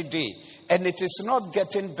every day. And it is not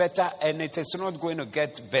getting better, and it is not going to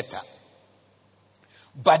get better.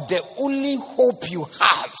 But the only hope you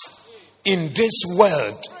have in this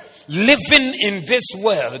world, living in this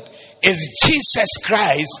world, is Jesus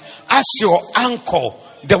Christ as your anchor.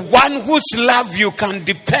 The one whose love you can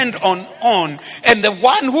depend on, and the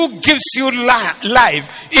one who gives you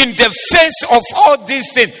life in the face of all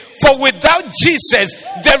these things. For without Jesus,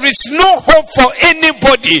 there is no hope for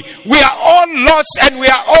anybody. We are all lost and we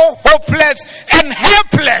are all hopeless and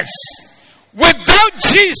helpless. Without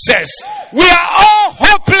Jesus, we are all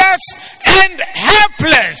hopeless and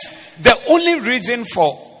helpless. The only reason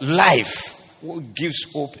for life, what gives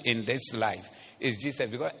hope in this life, is Jesus,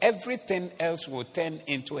 because everything else will turn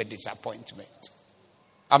into a disappointment.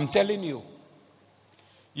 I'm telling you,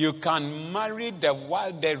 you can marry the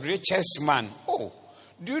richest man. Oh,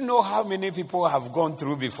 do you know how many people have gone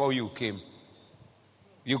through before you came?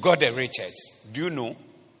 You got the richest. Do you know?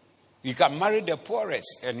 You can marry the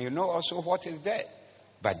poorest, and you know also what is there.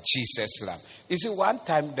 But Jesus' love. You see, one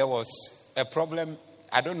time there was a problem.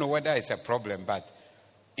 I don't know whether it's a problem, but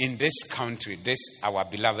in this country, this our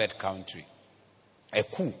beloved country, a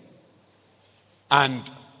coup. And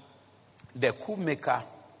the coup maker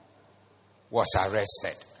was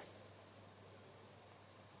arrested.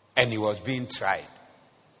 And he was being tried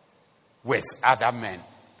with other men.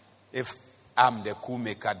 If I'm the coup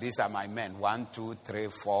maker, these are my men. 1, 2, 3,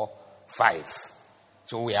 4, 5.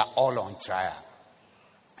 So we are all on trial.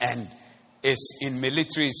 And it's in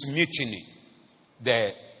military, it's mutiny.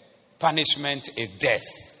 The punishment is death.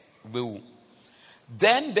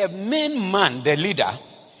 Then the main man, the leader,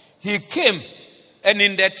 he came, and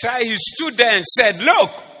in the trial he stood there and said,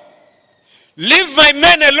 "Look, leave my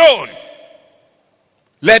men alone.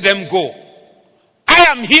 Let them go. I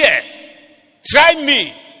am here. Try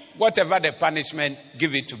me. Whatever the punishment,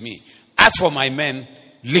 give it to me. As for my men,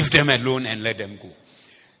 leave them alone and let them go."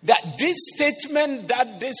 That this statement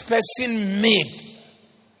that this person made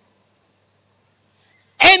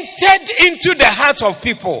entered into the hearts of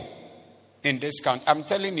people in this country. I'm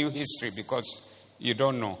telling you history because you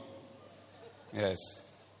don't know. Yes.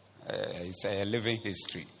 It's a living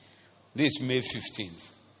history. This is May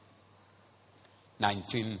 15th,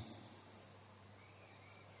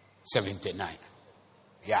 1979.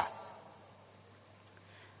 Yeah.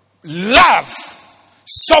 Love,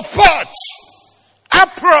 support,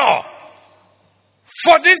 uproar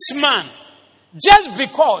for this man just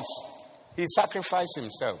because he sacrificed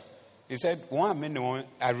himself. He said, "One minute,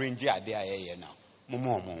 arrange your idea now.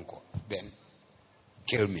 Then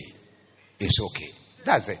kill me. It's okay."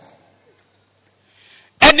 That's it.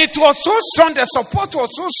 And it was so strong, the support was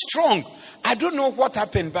so strong. I don't know what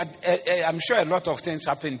happened, but I'm sure a lot of things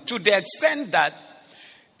happened, to the extent that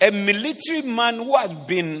a military man who has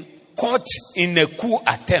been caught in a coup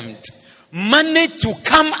attempt managed to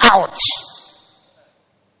come out.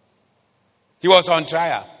 He was on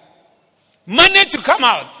trial. Managed to come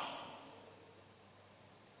out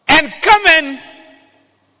and come and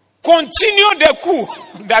continue the coup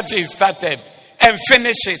that he started and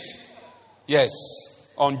finish it. Yes,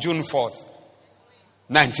 on June 4th,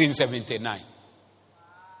 1979.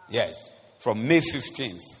 Yes, from May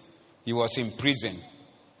 15th, he was in prison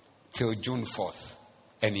till June 4th.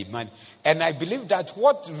 And I believe that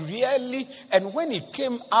what really, and when he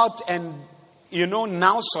came out and,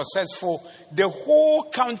 now successful, the whole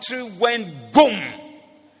country went boom.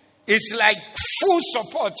 It's like full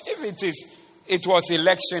support. If it was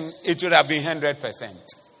election, it would have been 100%.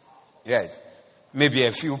 Yes. Maybe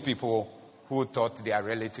a few people who thought their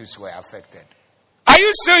relatives were affected. Are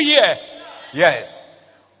you still here? Yes.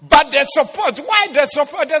 But the support, why the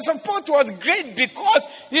support? The support was great because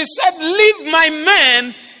he said, "Leave my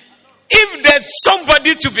men. If there's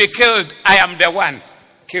somebody to be killed, I am the one.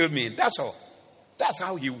 Kill me." That's all. That's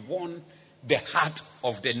how he won the heart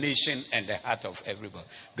of the nation and the heart of everybody.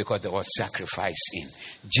 Because there was sacrifice in.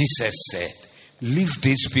 Jesus said, "Leave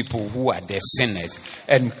these people who are the sinners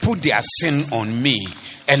and put their sin on me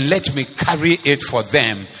and let me carry it for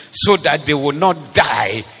them so that they will not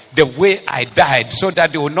die the way I died, so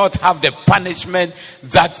that they will not have the punishment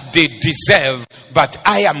that they deserve, but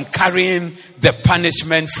I am carrying the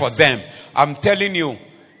punishment for them." I'm telling you,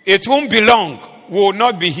 it won't be long. We will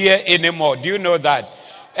not be here anymore. Do you know that?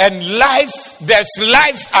 And there's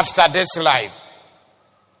life after this life.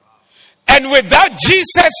 And without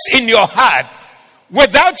Jesus in your heart,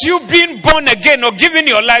 without you being born again or giving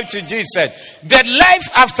your life to Jesus, the life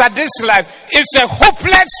after this life is a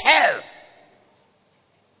hopeless hell.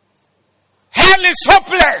 Hell is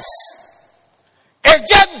hopeless. It's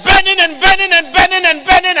just burning and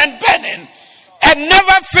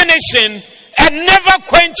vanishing and never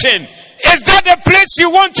quenching. Is that the place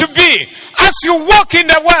you want to be? As you walk in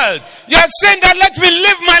the world, you are saying that let me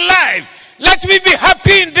live my life. Let me be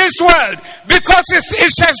happy in this world, because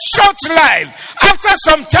it's a short life. After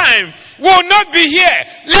some time, we will not be here.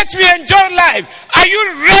 Let me enjoy life. Are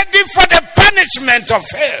you ready for the punishment of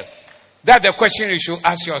hell? That's the question you should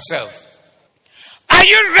ask yourself. Are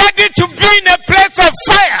you ready to be in a place of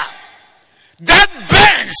fire that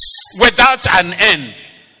burns without an end?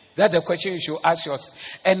 That's the question you should ask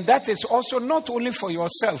yourself. And that is also not only for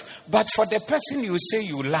yourself, but for the person you say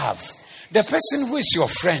you love, the person who is your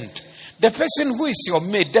friend, the person who is your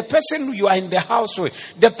mate, the person who you are in the house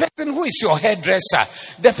with, the person who is your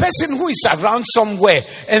hairdresser, the person who is around somewhere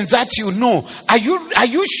and that you know. Are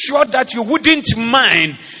you sure that you wouldn't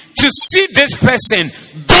mind to see this person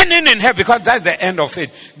burning in hell? Because that's the end of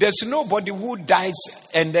it. There's nobody who dies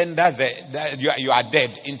and then you are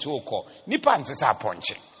dead into oko. Nipa antisa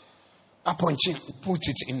punching, put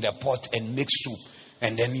it in the pot and make soup.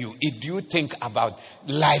 And then you eat. Do you think about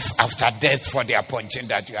life after death for the punching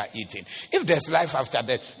that you are eating? If there's life after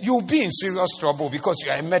death, you'll be in serious trouble because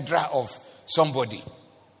you are a murderer of somebody.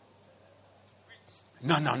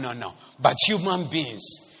 No. But human beings.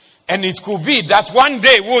 And it could be that one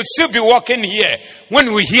day we'll still be walking here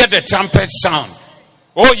when we hear the trumpet sound.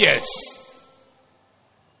 Oh yes.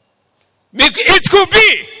 It could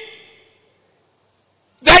be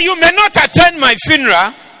that you may not attend my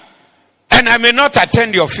funeral, and I may not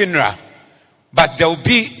attend your funeral, but there will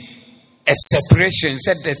be a separation.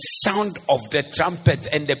 Said the sound of the trumpet,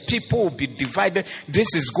 and the people will be divided. This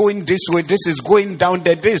is going this way, this is going down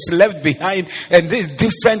there, this is left behind, and this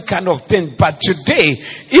different kind of thing. But today,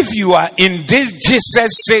 if you are in this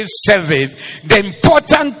Jesus Save service, the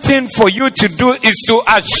important thing for you to do is to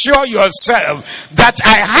assure yourself that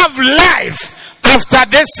I have life after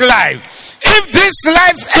this life. If this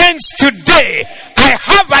life ends today, I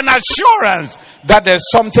have an assurance that there's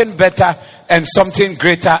something better and something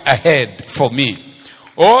greater ahead for me.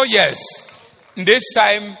 Oh yes. This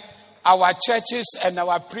time, our churches and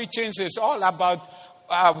our preachings is all about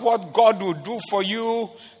what God will do for you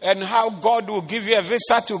and how God will give you a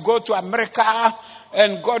visa to go to America,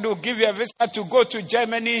 and God will give you a visa to go to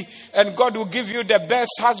Germany, and God will give you the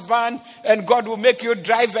best husband, and God will make you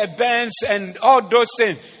drive a Benz, and all those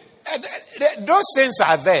things. Those things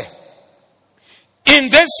are there.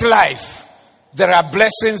 In this life, there are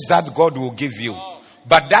blessings that God will give you.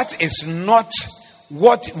 But that is not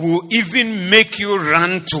what will even make you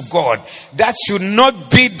run to God. That should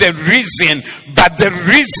not be the reason. But the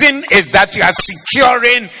reason is that you are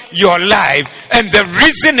securing your life. And the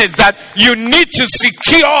reason is that you need to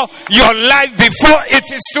secure your life before it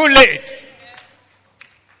is too late.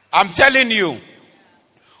 I'm telling you.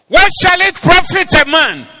 What shall it profit a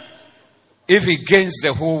man if he gains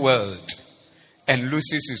the whole world and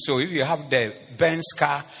loses his soul? If you have the Benz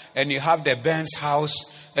car and you have the Benz house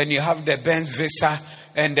and you have the Benz visa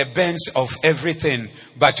and the Benz of everything,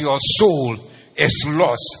 but your soul is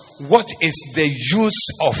lost, what is the use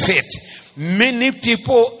of it? Many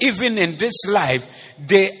people, even in this life,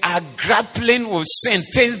 they are grappling with sin,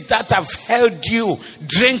 things that have held you,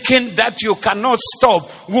 drinking that you cannot stop,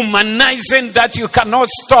 womanizing that you cannot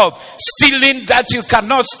stop, stealing that you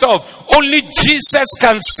cannot stop. Only Jesus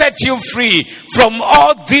can set you free from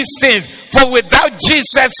all these things. For without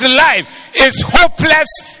Jesus, life is hopeless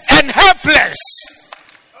and helpless.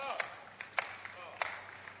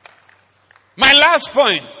 My last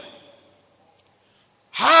point.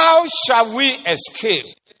 How shall we escape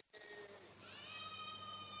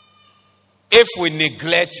if we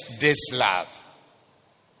neglect this love?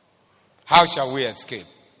 How shall we escape?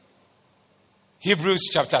 Hebrews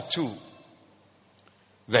chapter 2,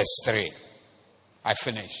 verse 3. I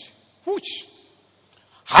finish. Whoosh.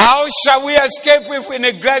 How shall we escape if we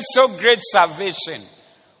neglect so great salvation,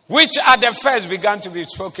 which at the first began to be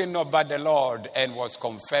spoken of by the Lord and was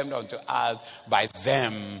confirmed unto us by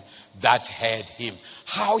them that heard him?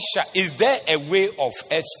 Is there a way of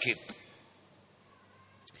escape?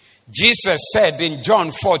 Jesus said in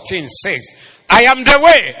John 14:6, I am the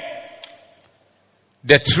way,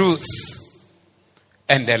 the truth,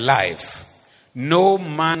 and the life. No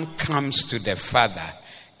man comes to the Father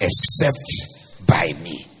except by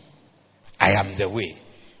me. I am the way.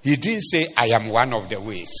 He didn't say I am one of the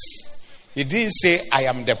ways. He didn't say I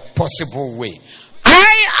am the possible way.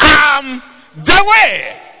 I am the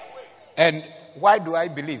way. And why do I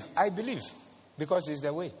believe? I believe because it's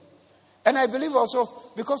the way. And I believe also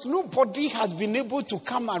because nobody has been able to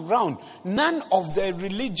come around. None of the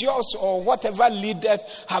religious or whatever leaders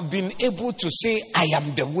have been able to say, I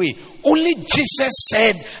am the way. Only Jesus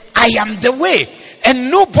said, I am the way.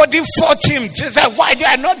 And nobody fought him. Just like, why they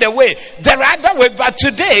are not the way? There are other ways. But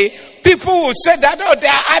today, people will say that, oh,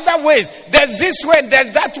 there are other ways. There's this way,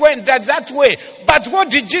 there's that way, and there's that way. But what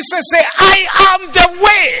did Jesus say? I am the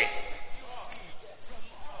way.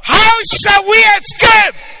 How shall we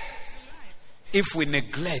escape if we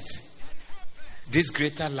neglect this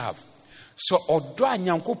greater love? So odo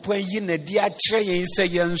anyankopon yi na di a kire yen se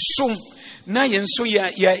yen som na yen so ya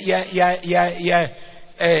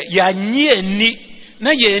nye ni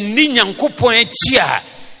na yen ni nyankopon achi a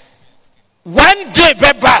one day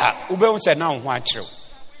beba ube won se na ho a kire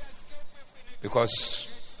because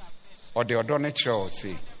odo na kire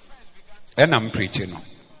say and I'm preaching no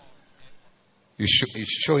you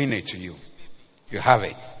showing it to you. You have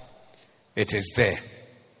it. It is there.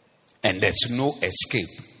 And there's no escape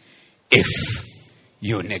if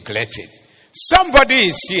you neglect it. Somebody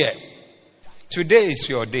is here. Today is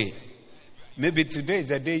your day. Maybe today is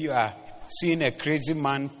the day you are seeing a crazy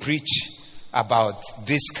man preach about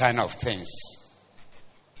this kind of things.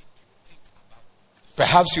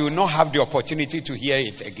 Perhaps you will not have the opportunity to hear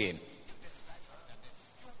it again.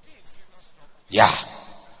 Yeah.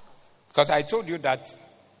 Because I told you that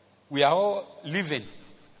we are all living.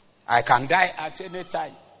 I can die at any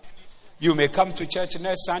time. You may come to church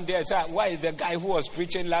next Sunday and say, why is the guy who was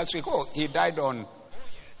preaching last week? Oh, he died on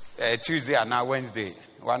Tuesday and now Wednesday.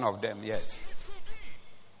 One of them, yes.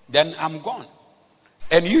 Then I'm gone.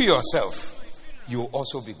 And you yourself, you will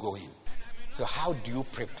also be going. So how do you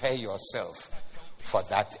prepare yourself for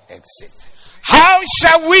that exit? How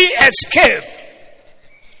shall we escape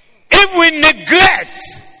if we neglect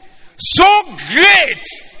so great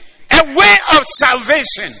a way of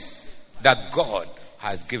salvation that God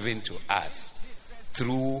has given to us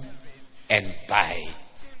through and by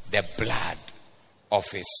the blood of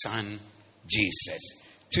his son Jesus?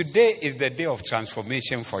 Today is the day of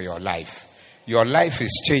transformation for your life. Your life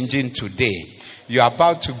is changing today. You are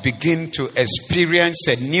about to begin to experience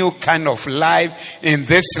a new kind of life in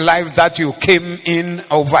this life that you came in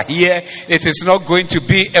over here. It is not going to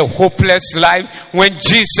be a hopeless life. When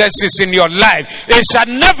Jesus is in your life, it shall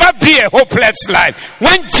never be a hopeless life.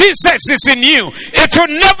 When Jesus is in you, it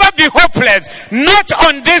will never be hopeless. Not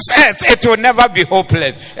on this earth, it will never be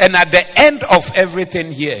hopeless. And at the end of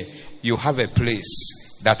everything here, you have a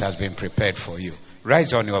place that has been prepared for you.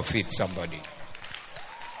 Rise on your feet, somebody.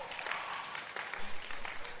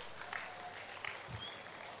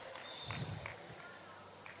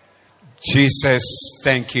 Jesus,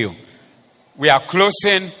 thank you. We are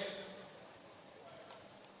closing.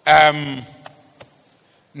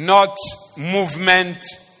 Not movement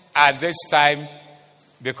at this time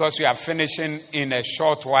because we are finishing in a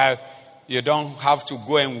short while. You don't have to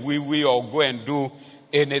go and wee or go and do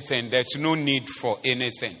anything. There's no need for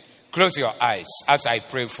anything. Close your eyes as I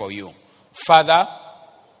pray for you. Father,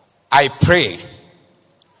 I pray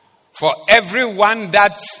for everyone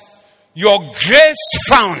that your grace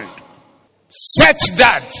found, such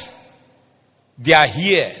that they are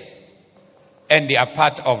here and they are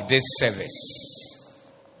part of this service.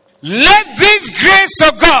 Let this grace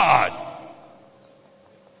of God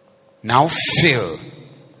now fill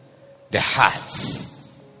the hearts,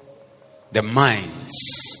 the minds,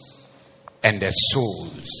 and the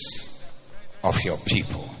souls of your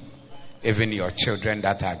people, even your children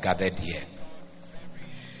that are gathered here.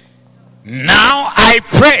 Now I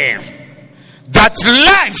pray that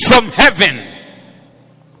life from heaven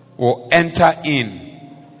will enter in,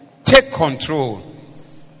 take control,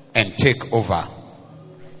 and take over.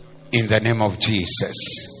 In the name of Jesus,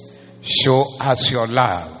 show us your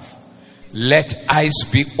love. Let eyes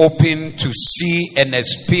be open to see and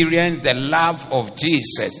experience the love of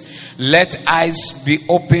Jesus. Let eyes be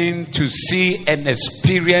open to see and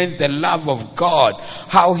experience the love of God.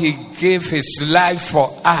 How he gave his life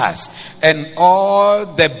for us. And all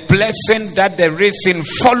the blessing that there is in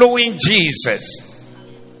following Jesus.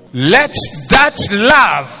 Let that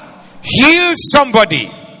love heal somebody.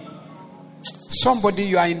 Somebody,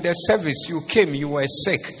 you are in the service. You came, you were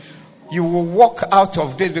sick. You will walk out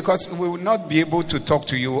of this because we will not be able to talk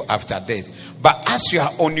to you after this. But as you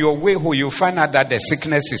are on your way home, you find out that the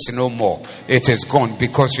sickness is no more. It is gone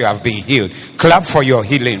because you have been healed. Clap for your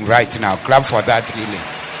healing right now. Clap for that healing.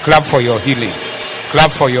 Clap for your healing.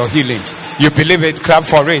 Clap for your healing. You believe it, clap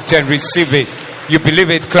for it and receive it. You believe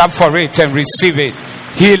it, clap for it and receive it.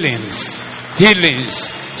 Healings,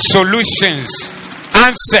 solutions,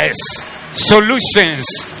 answers, solutions,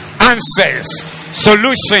 answers,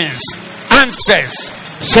 solutions, answers,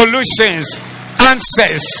 solutions,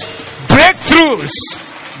 answers, breakthroughs.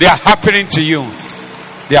 They are happening to you.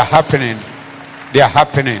 They are happening. They are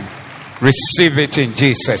happening. Receive it in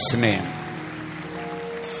Jesus' name.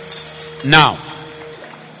 Now,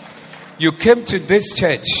 you came to this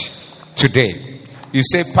church today. You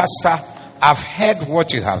say, Pastor, I've heard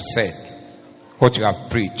what you have said, what you have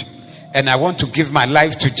preached, and I want to give my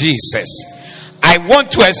life to Jesus. I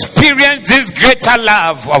want to experience this greater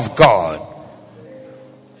love of God.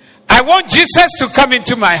 I want Jesus to come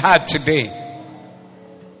into my heart today.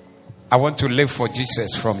 I want to live for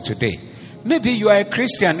Jesus from today. Maybe you are a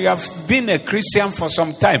Christian. You have been a Christian for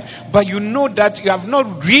some time, but you know that you have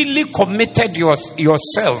not really committed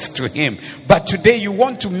yourself to Him. But today you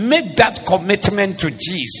want to make that commitment to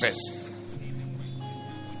Jesus.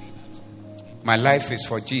 My life is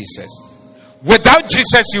for Jesus. Without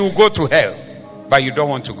Jesus, you will go to hell. But you don't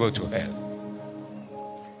want to go to hell.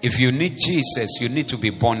 If you need Jesus, you need to be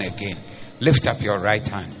born again. Lift up your right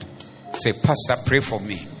hand. Say, Pastor, pray for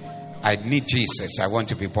me. I need Jesus. I want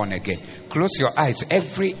to be born again. Close your eyes.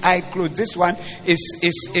 Every eye closed. This one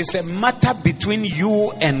is a matter between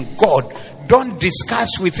you and God. Don't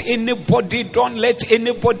discuss with anybody. Don't let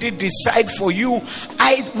anybody decide for you.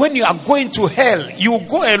 When you are going to hell, you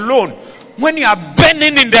go alone. When you are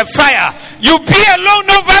burning in the fire, you be alone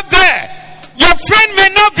over there. Your friend may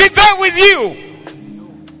not be there with you.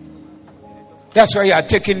 That's why you are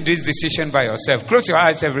taking this decision by yourself. Close your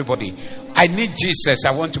eyes, everybody. I need Jesus.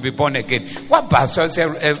 I want to be born again. What pastor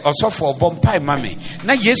said also for bompai mami.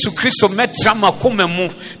 Na Yesu Christo metrama kumemu.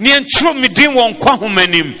 Ni entro mi din won kwa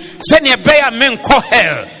humanim. Se ne beya men ko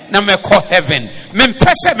hell na me ko heaven. Men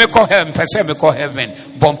pese me ko heaven, pese me ko heaven.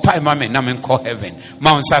 Bompai mami na men ko heaven.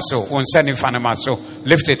 Ma unsa so, unsa ni fanama so.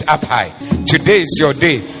 Lift it up high. Today is your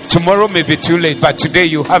day. Tomorrow may be too late, but today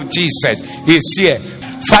you have Jesus. He is here.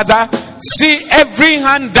 Father, see every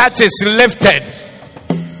hand that is lifted.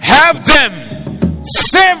 Help them.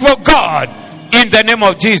 Save, oh God, in the name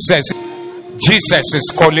of Jesus. Jesus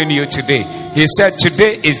is calling you today. He said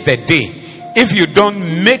today is the day. If you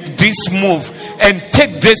don't make this move and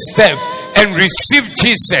take this step and receive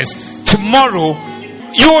Jesus, tomorrow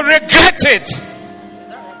you will regret it.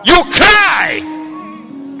 You cry.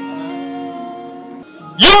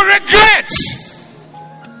 You regret.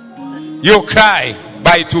 You cry,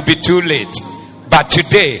 but it will be too late. But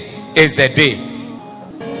today is the day.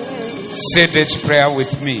 Say this prayer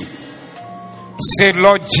with me. Say,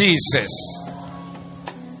 Lord Jesus.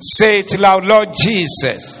 Say it loud, Lord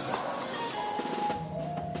Jesus.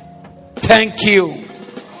 Thank you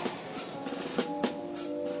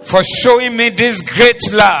for showing me this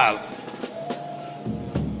great love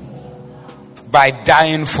by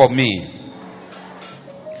dying for me.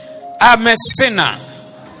 I'm a sinner.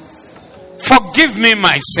 Forgive me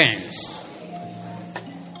my sins.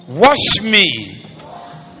 Wash me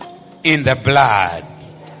in the blood.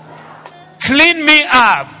 Clean me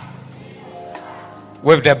up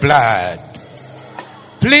with the blood.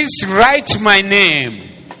 Please write my name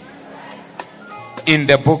in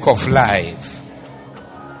the book of life.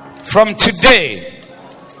 From today,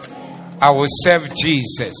 I will serve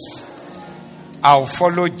Jesus. I'll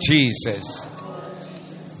follow Jesus.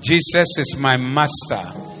 Jesus is my master.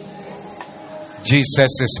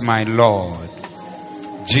 Jesus is my Lord.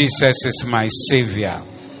 Jesus is my Savior.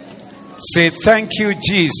 Say, thank you,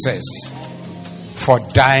 Jesus, for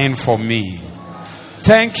dying for me.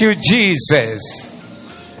 Thank you, Jesus,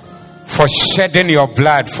 for shedding your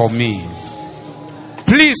blood for me.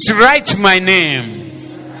 Please write my name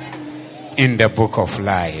in the book of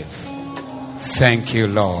life. Thank you,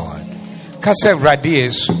 Lord. Kase radi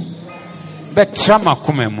Yesu. Betrama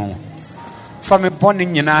kumemu. Fa me boni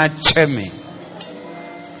nyina chemi.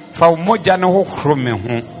 Fa umoja no hokro me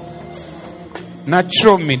ho. Na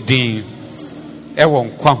tro me din. Ewo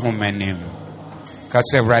nkwa homanim.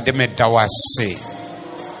 Kase radi me dawase.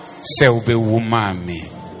 Se ube wuma me.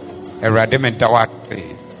 Radi me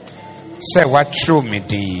dawase. Se wa tro me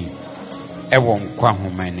din. Ewo nkwa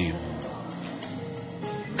homanim.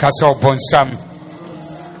 Kase obonsam.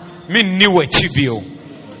 Mi ni wachibio.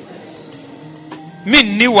 Mi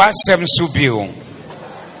ni wasem subio.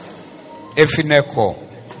 Efineko.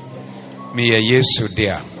 Mi ye Yesu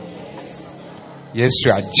dia.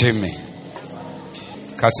 Yesu ajeme.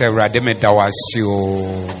 Kase rademe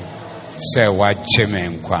dawasio. Se wajeme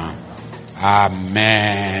nkwa.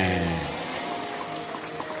 Amen.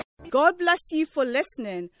 God bless you for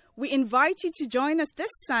listening. We invite you to join us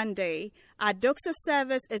this Sunday. Our Doxa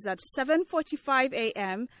service is at 7:45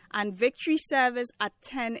 a.m. and Victory service at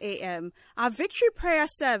 10 a.m. Our Victory prayer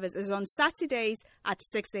service is on Saturdays at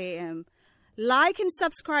 6 a.m. Like and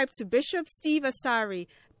subscribe to Bishop Steve Asari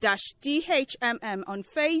DHMM on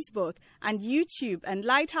Facebook and YouTube and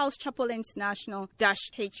Lighthouse Chapel International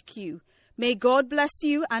HQ. May God bless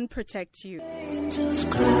you and protect you. Angels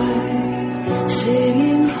cry,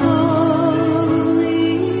 singing,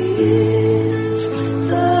 He